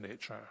second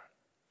nature.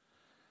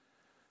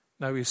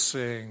 Now he's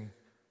saying,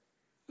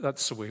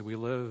 that's the way we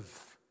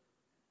live.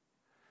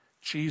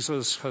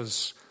 Jesus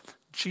has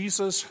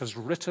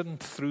written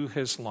through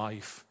his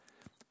life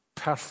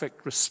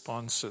perfect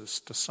responses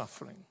to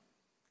suffering.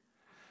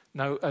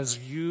 Now, as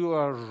you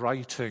are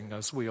writing,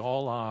 as we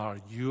all are,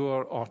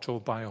 your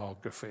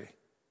autobiography,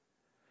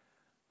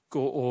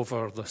 go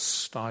over the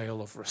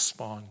style of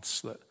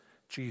response that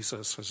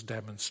Jesus has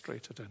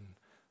demonstrated in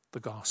the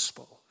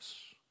Gospels.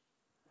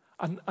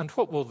 And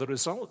what will the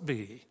result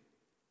be?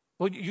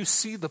 Well, you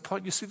see the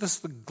point. You see, this is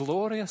the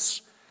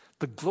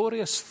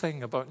glorious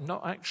thing about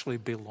not actually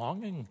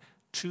belonging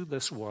to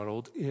this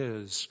world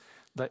is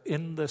that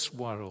in this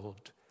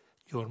world,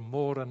 you're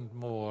more and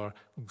more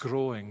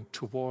growing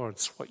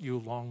towards what you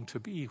long to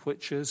be,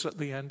 which is at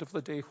the end of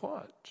the day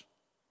what?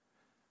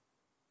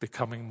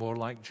 Becoming more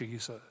like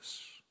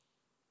Jesus.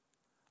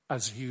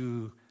 As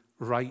you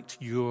write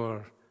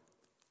your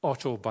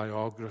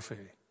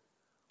autobiography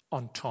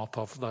on top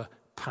of the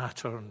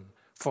pattern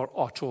for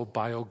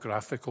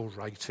autobiographical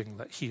writing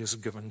that he has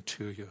given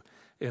to you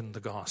in the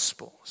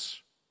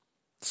Gospels.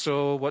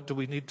 So what do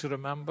we need to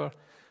remember?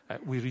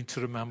 We need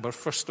to remember,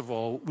 first of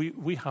all,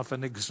 we have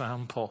an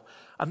example.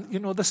 And,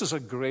 this is a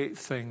great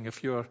thing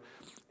if you're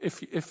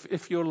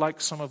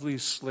like some of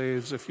these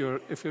slaves, if you're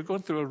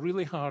going through a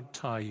really hard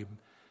time,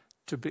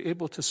 to be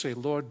able to say,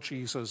 Lord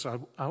Jesus,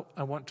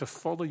 I want to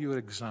follow your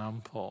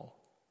example.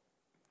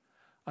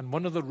 And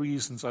one of the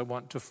reasons I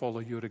want to follow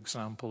your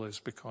example is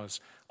because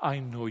I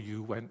know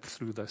you went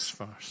through this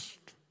first.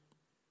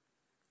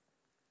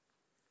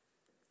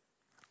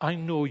 I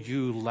know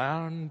you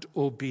learned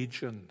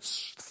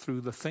obedience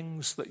through the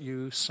things that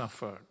you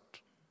suffered.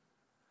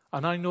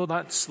 And I know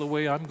that's the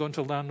way I'm going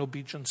to learn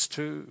obedience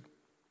too.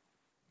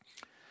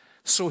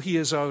 So he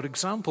is our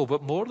example,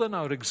 but more than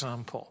our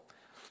example.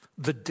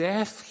 The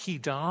death he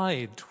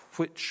died,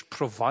 which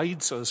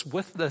provides us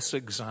with this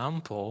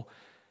example,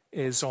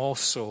 is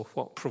also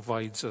what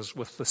provides us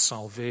with the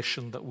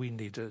salvation that we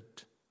needed.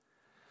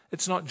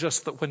 It's not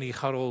just that when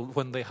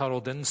they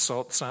hurled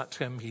insults at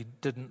him, he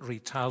didn't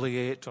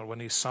retaliate, or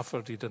when he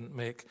suffered, he didn't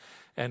make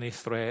any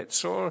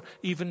threats, or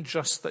even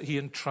just that he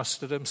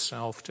entrusted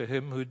himself to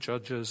him who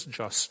judges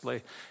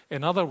justly.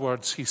 In other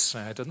words, he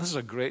said, and this is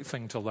a great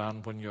thing to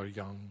learn when you're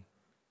young.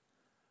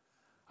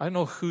 I don't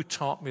know who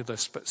taught me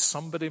this, but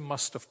somebody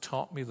must have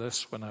taught me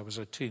this when I was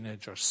a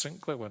teenager.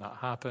 Sinclair, when it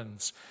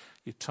happens,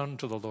 you turn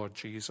to the Lord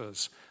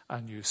Jesus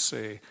and you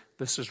say,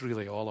 this is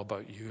really all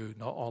about you,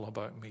 not all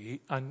about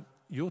me, and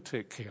you'll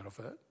take care of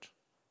it.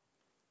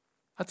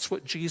 That's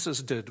what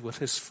Jesus did with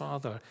his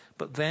Father.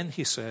 But then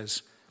he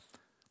says,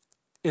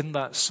 in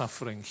that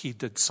suffering, he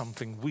did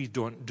something we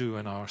don't do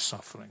in our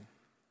suffering.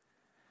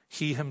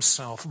 He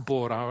himself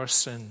bore our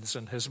sins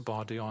in his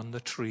body on the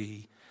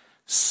tree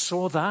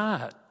so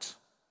that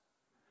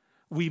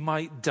we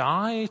might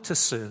die to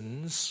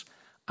sins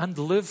and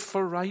live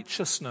for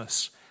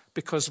righteousness,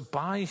 because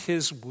by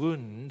his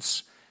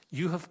wounds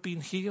you have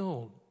been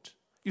healed.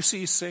 You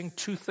see, he's saying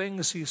two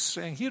things. He's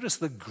saying, here is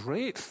the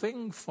great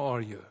thing for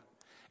you.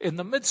 In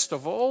the midst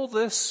of all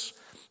this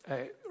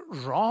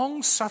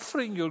wrong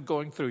suffering you're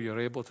going through, you're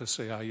able to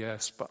say,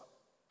 yes, but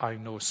I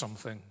know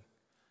something.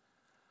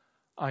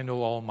 I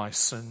know all my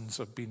sins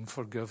have been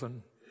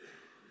forgiven.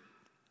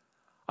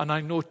 And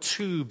I know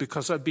too,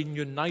 because I've been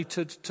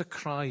united to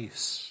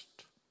Christ,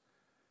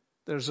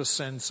 there's a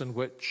sense in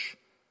which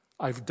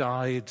I've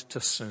died to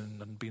sin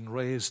and been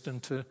raised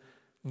into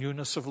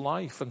newness of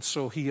life. And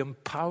so he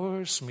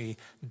empowers me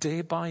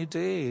day by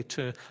day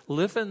to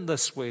live in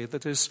this way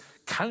that is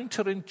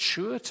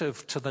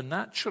counterintuitive to the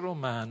natural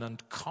man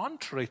and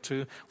contrary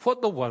to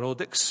what the world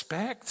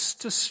expects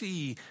to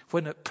see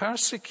when it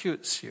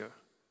persecutes you.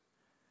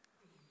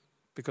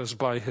 Because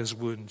by his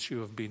wounds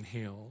you have been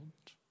healed.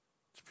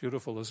 It's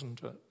beautiful,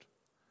 isn't it?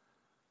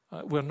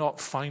 We're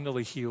not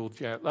finally healed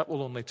yet. That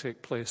will only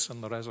take place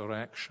in the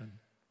resurrection.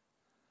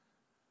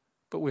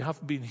 But we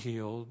have been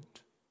healed.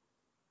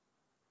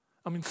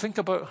 I mean, think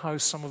about how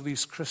some of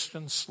these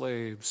Christian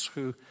slaves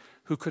who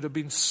could have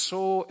been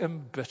so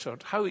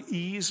embittered, how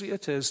easy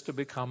it is to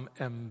become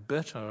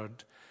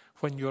embittered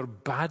when you're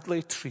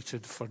badly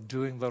treated for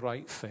doing the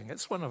right thing.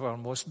 It's one of our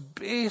most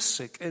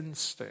basic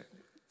instincts.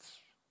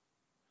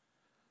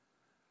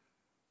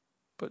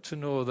 But to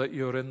know that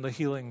you're in the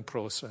healing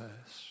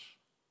process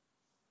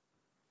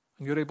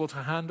and you're able to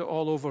hand it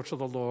all over to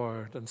the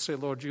Lord and say,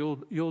 Lord,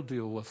 you'll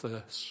deal with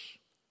this.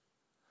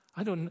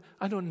 I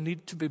don't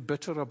need to be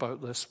bitter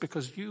about this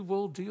because you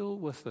will deal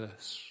with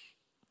this.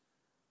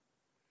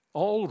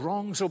 All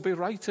wrongs will be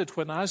righted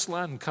when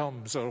Aslan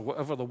comes, or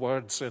whatever the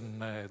words in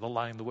The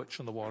Lion, the Witch,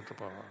 and the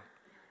Wardrobe are.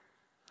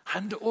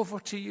 Hand it over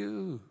to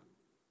you.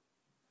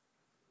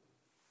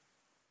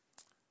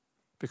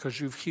 Because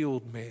you've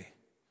healed me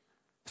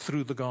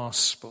through the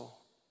gospel.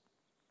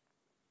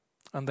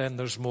 And then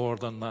there's more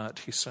than that.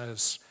 He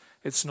says,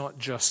 it's not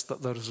just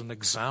that there is an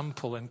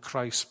example in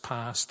Christ's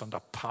past and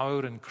a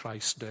power in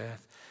Christ's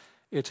death.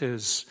 It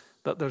is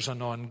that there's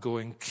an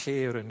ongoing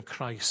care in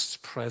Christ's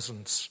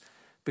presence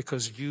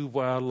because you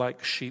were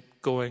like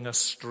sheep going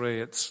astray.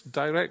 It's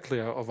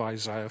directly out of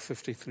Isaiah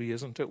 53,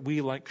 isn't it?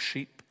 We like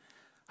sheep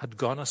had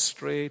gone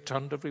astray,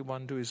 turned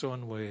everyone to his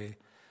own way,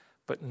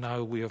 but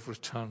now we have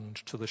returned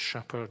to the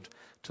shepherd,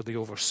 to the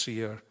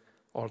overseer,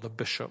 or the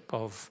bishop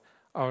of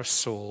our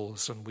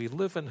souls, and we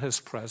live in his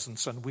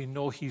presence, and we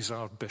know he's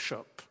our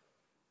bishop.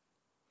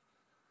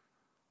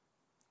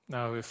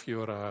 Now, if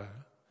you're a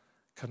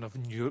kind of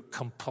new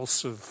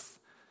compulsive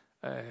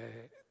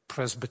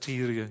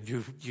Presbyterian,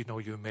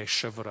 you may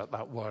shiver at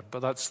that word, but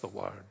that's the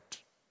word.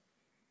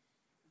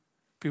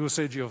 People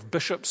say, do you have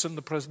bishops in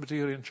the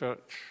Presbyterian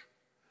church?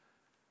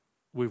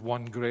 We've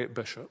one great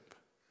bishop,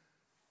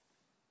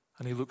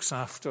 and he looks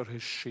after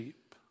his sheep.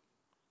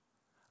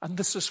 And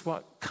this is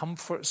what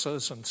comforts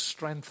us and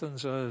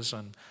strengthens us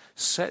and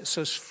sets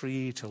us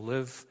free to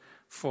live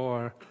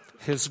for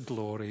his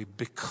glory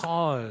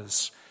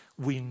because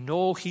we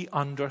know he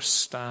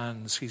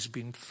understands. He's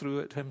been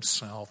through it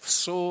himself,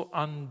 so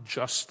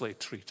unjustly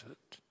treated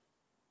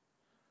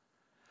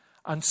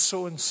and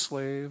so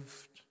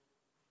enslaved.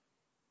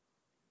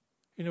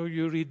 You know,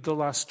 you read the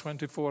last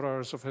 24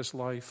 hours of his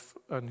life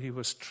and he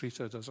was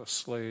treated as a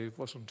slave,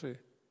 wasn't he?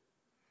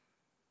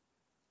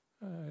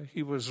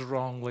 He was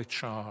wrongly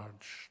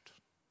charged.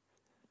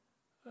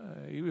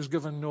 He was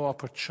given no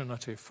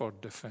opportunity for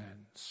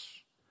defense.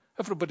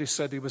 Everybody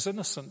said he was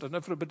innocent, and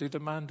everybody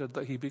demanded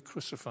that he be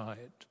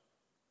crucified.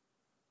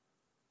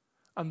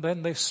 And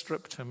then they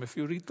stripped him. If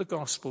you read the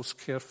Gospels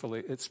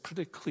carefully, it's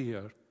pretty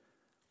clear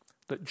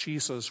that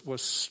Jesus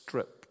was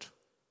stripped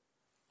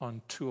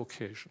on 2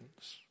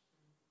 occasions.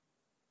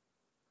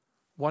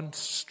 Once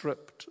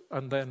stripped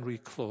and then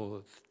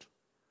reclothed,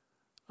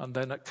 and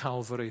then at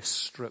Calvary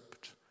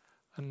stripped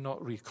and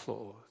not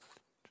reclothed.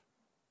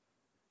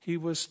 He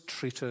was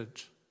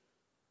treated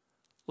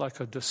like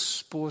a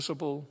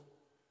disposable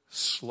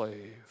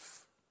slave.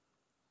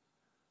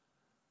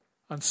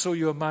 And so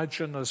you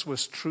imagine, as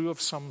was true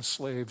of some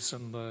slaves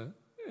in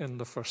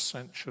the first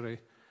century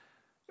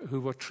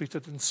who were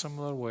treated in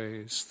similar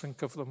ways,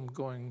 think of them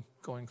going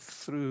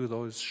through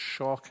those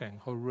shocking,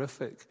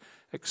 horrific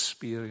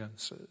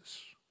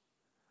experiences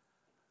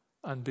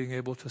and being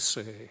able to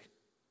say,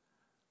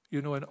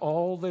 you know, in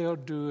all they are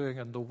doing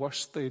and the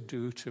worst they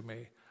do to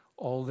me,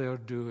 all they are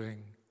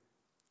doing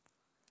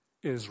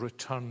is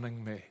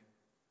returning me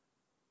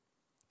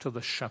to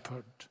the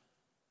shepherd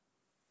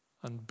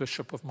and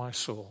bishop of my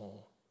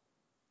soul.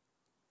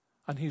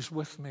 And he's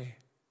with me.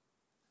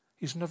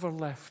 He's never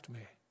left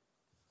me.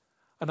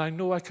 And I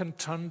know I can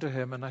turn to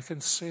him and I can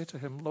say to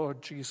him,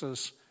 Lord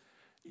Jesus,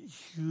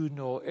 you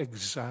know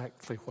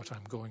exactly what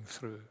I'm going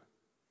through.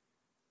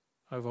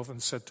 I've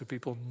often said to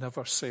people,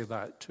 never say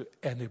that to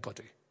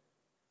anybody.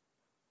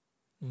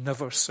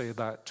 Never say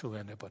that to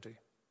anybody.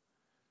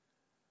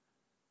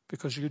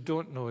 Because you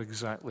don't know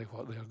exactly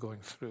what they're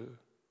going through.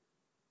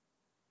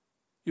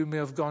 You may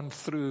have gone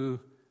through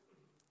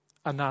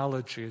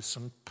analogies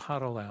and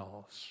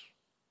parallels,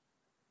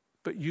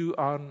 but you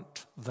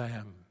aren't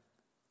them.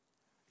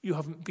 You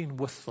haven't been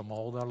with them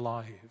all their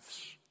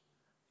lives.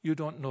 You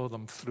don't know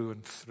them through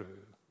and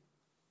through.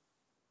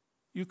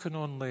 You can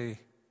only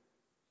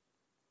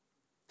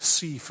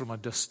see from a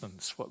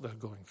distance what they're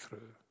going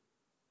through.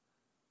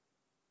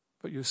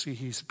 But you see,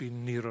 he's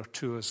been nearer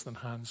to us than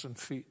hands and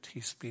feet.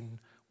 He's been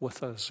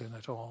with us in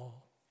it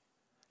all.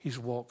 He's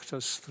walked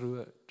us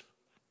through it.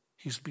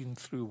 He's been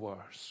through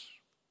worse.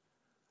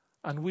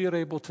 And we are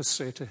able to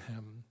say to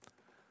him,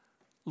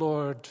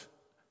 Lord,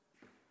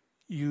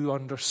 you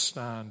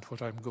understand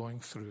what I'm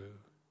going through,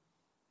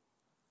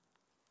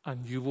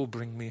 and you will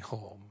bring me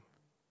home.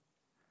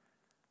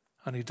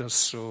 And he does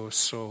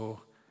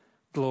so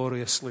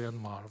gloriously and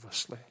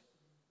marvelously.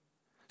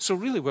 So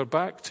really we're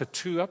back to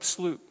two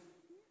absolute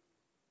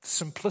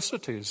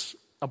simplicities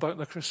about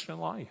the Christian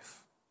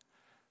life.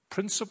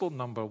 Principle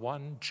number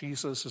one,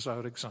 Jesus is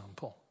our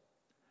example.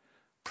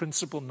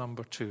 Principle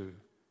number two,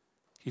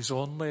 he's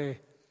only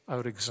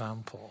our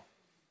example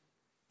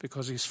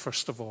because he's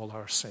first of all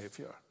our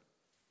Savior.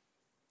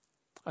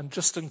 And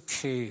just in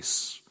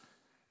case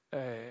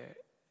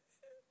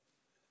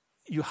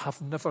you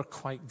have never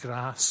quite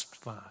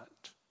grasped that,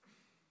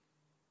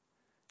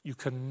 you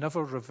can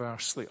never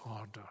reverse the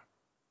order.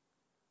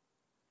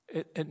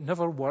 It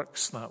never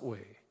works that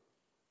way.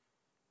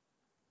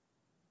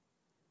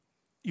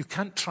 You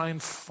can't try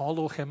and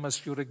follow him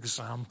as your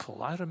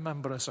example. I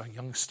remember as a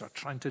youngster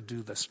trying to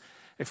do this.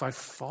 If I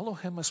follow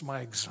him as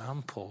my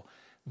example,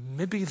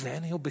 maybe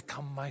then he'll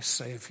become my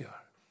Savior.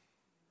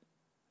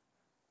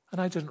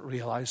 And I didn't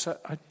realize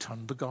that I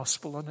turned the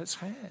gospel on its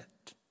head.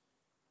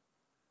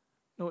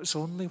 No, it's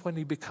only when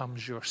he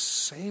becomes your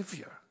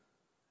Savior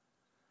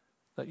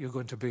that you're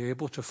going to be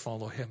able to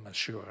follow him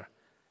as your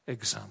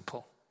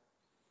example.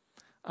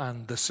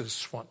 And this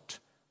is what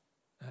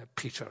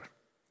Peter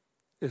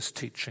is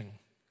teaching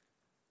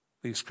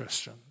these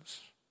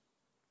Christians.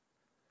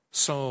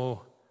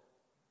 So,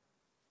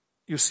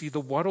 you see, the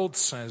world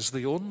says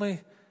the only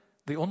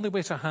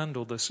way to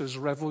handle this is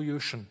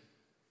revolution.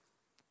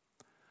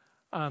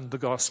 And the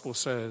gospel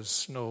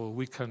says, no,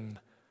 we can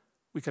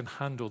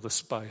handle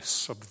this by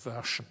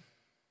subversion.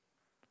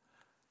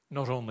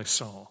 Not only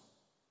so,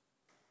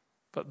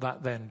 but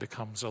that then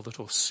becomes a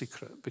little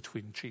secret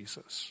between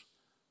Jesus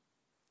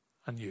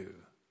and you.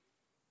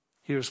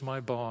 Here's my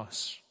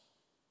boss,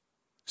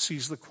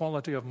 sees the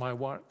quality of my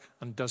work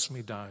and does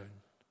me down,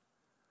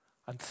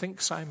 and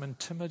thinks I'm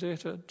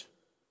intimidated.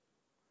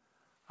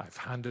 I've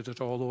handed it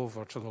all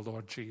over to the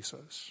Lord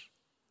Jesus.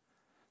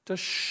 Does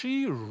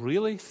she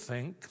really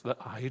think that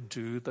I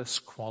do this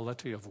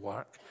quality of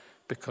work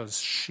because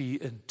she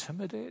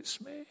intimidates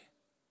me?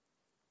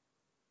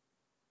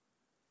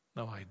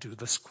 No, I do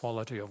this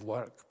quality of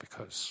work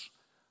because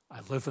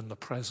I live in the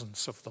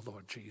presence of the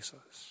Lord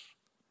Jesus.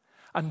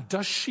 And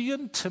does she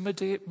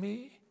intimidate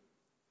me?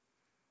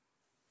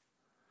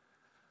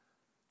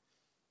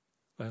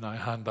 Then I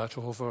hand that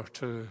over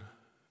to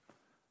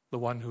the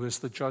one who is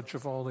the judge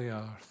of all the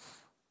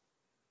earth.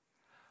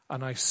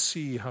 And I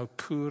see how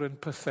poor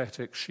and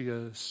pathetic she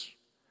is,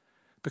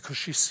 because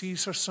she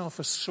sees herself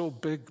as so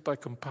big by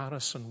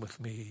comparison with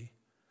me,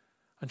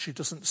 and she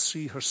doesn't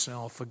see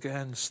herself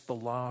against the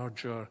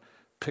larger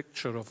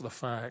picture of the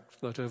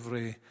fact that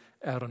every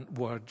errant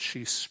word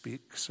she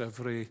speaks,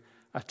 every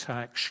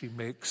attack she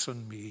makes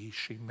on me,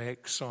 she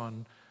makes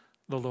on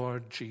the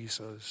Lord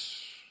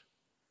Jesus.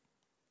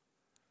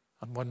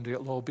 And one day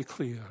it'll all be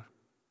clear.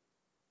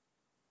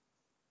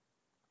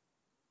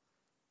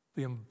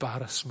 The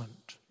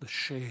embarrassment, the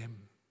shame,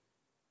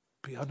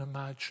 be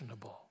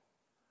unimaginable.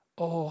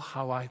 Oh,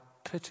 how I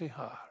pity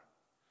her.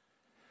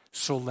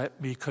 So let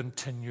me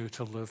continue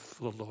to live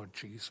for the Lord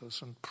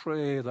Jesus and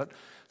pray that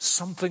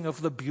something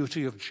of the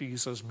beauty of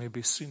Jesus may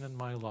be seen in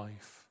my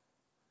life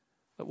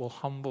that will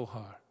humble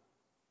her,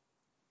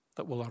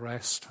 that will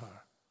arrest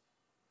her,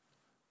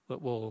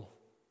 that will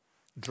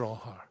draw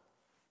her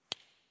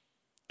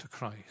to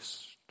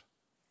Christ.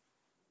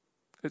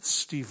 It's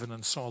Stephen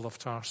and Saul of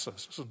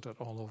Tarsus, isn't it,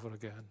 all over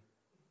again?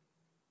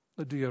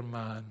 The dear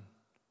man,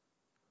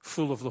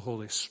 full of the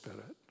Holy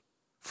Spirit,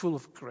 full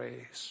of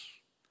grace,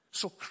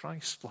 so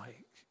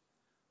Christ-like,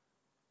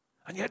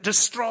 and yet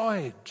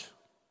destroyed.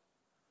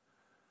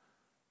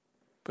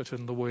 But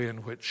in the way in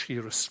which he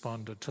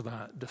responded to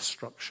that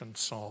destruction,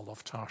 Saul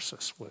of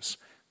Tarsus was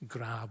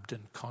grabbed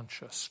in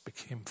conscience,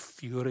 became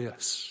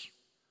furious,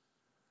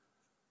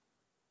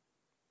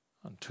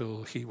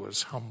 until he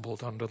was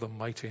humbled under the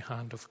mighty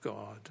hand of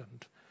God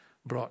and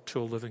brought to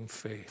a living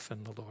faith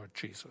in the Lord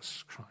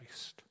Jesus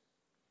Christ.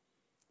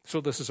 So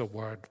this is a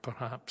word,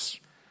 perhaps,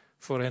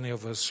 for any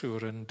of us who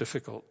are in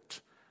difficult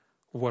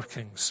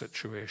working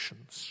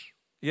situations.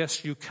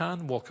 Yes, you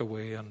can walk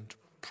away, and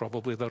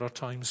probably there are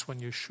times when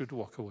you should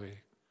walk away.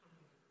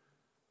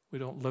 We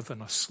don't live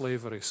in a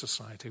slavery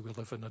society, we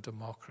live in a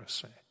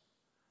democracy.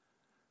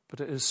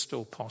 But it is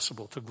still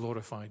possible to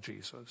glorify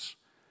Jesus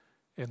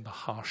in the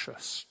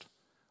harshest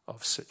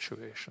of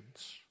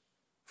situations,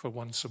 for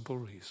one simple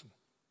reason.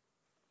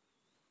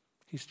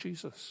 He's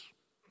Jesus,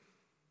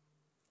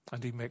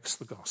 and he makes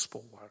the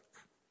gospel work.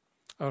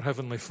 Our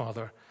Heavenly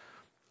Father,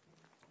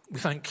 we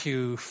thank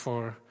you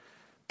for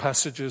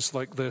passages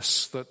like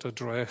this that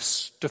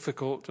address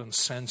difficult and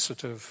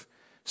sensitive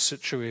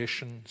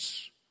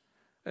situations,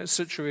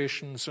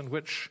 situations in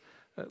which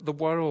the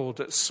world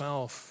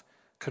itself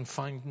can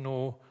find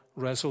no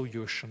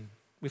resolution.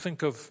 We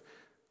think of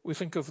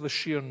the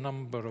sheer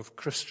number of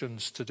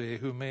Christians today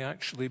who may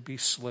actually be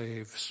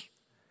slaves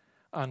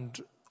and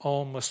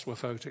almost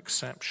without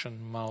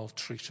exception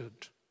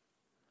maltreated.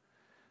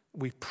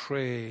 We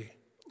pray,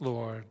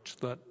 Lord,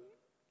 that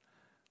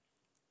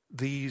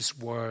these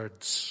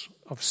words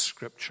of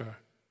Scripture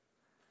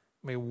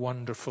may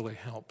wonderfully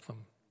help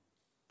them.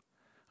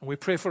 And we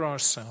pray for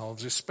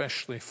ourselves,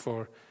 especially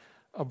for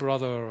a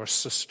brother or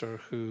sister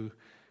who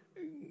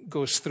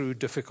goes through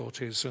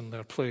difficulties in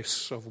their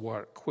place of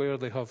work, where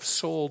they have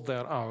sold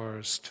their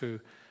hours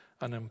to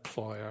an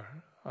employer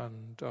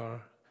and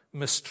are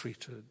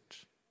mistreated.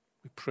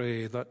 We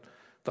pray that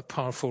the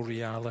powerful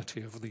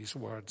reality of these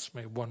words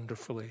may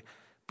wonderfully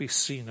be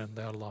seen in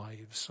their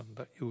lives, and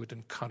that you would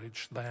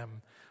encourage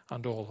them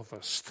and all of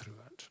us through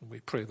it. And we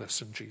pray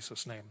this in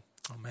Jesus' name.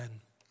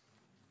 Amen.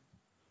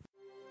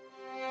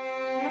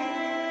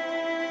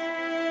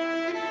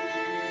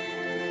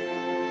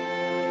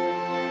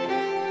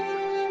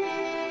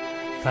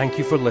 Thank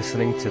you for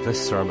listening to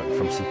this sermon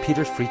from St.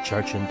 Peter's Free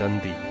Church in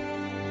Dundee.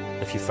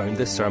 If you found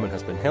this sermon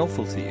has been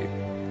helpful to you,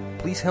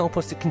 please help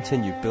us to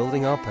continue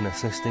building up and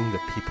assisting the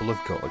people of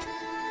God.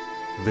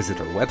 Visit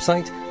our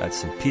website at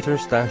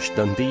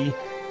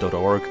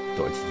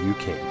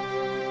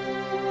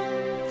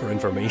stpeters-dundee.org.uk. For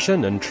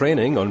information and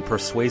training on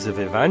persuasive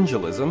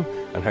evangelism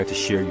and how to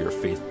share your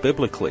faith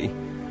biblically,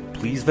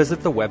 please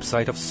visit the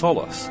website of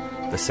Solace,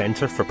 the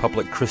Centre for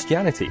Public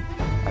Christianity,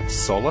 at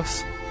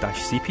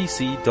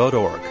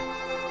solace-cpc.org.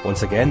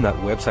 Once again, that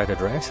website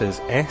address is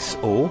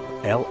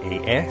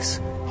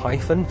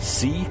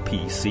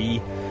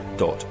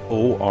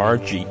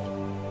solas-cpc.org.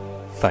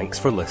 Thanks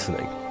for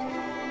listening.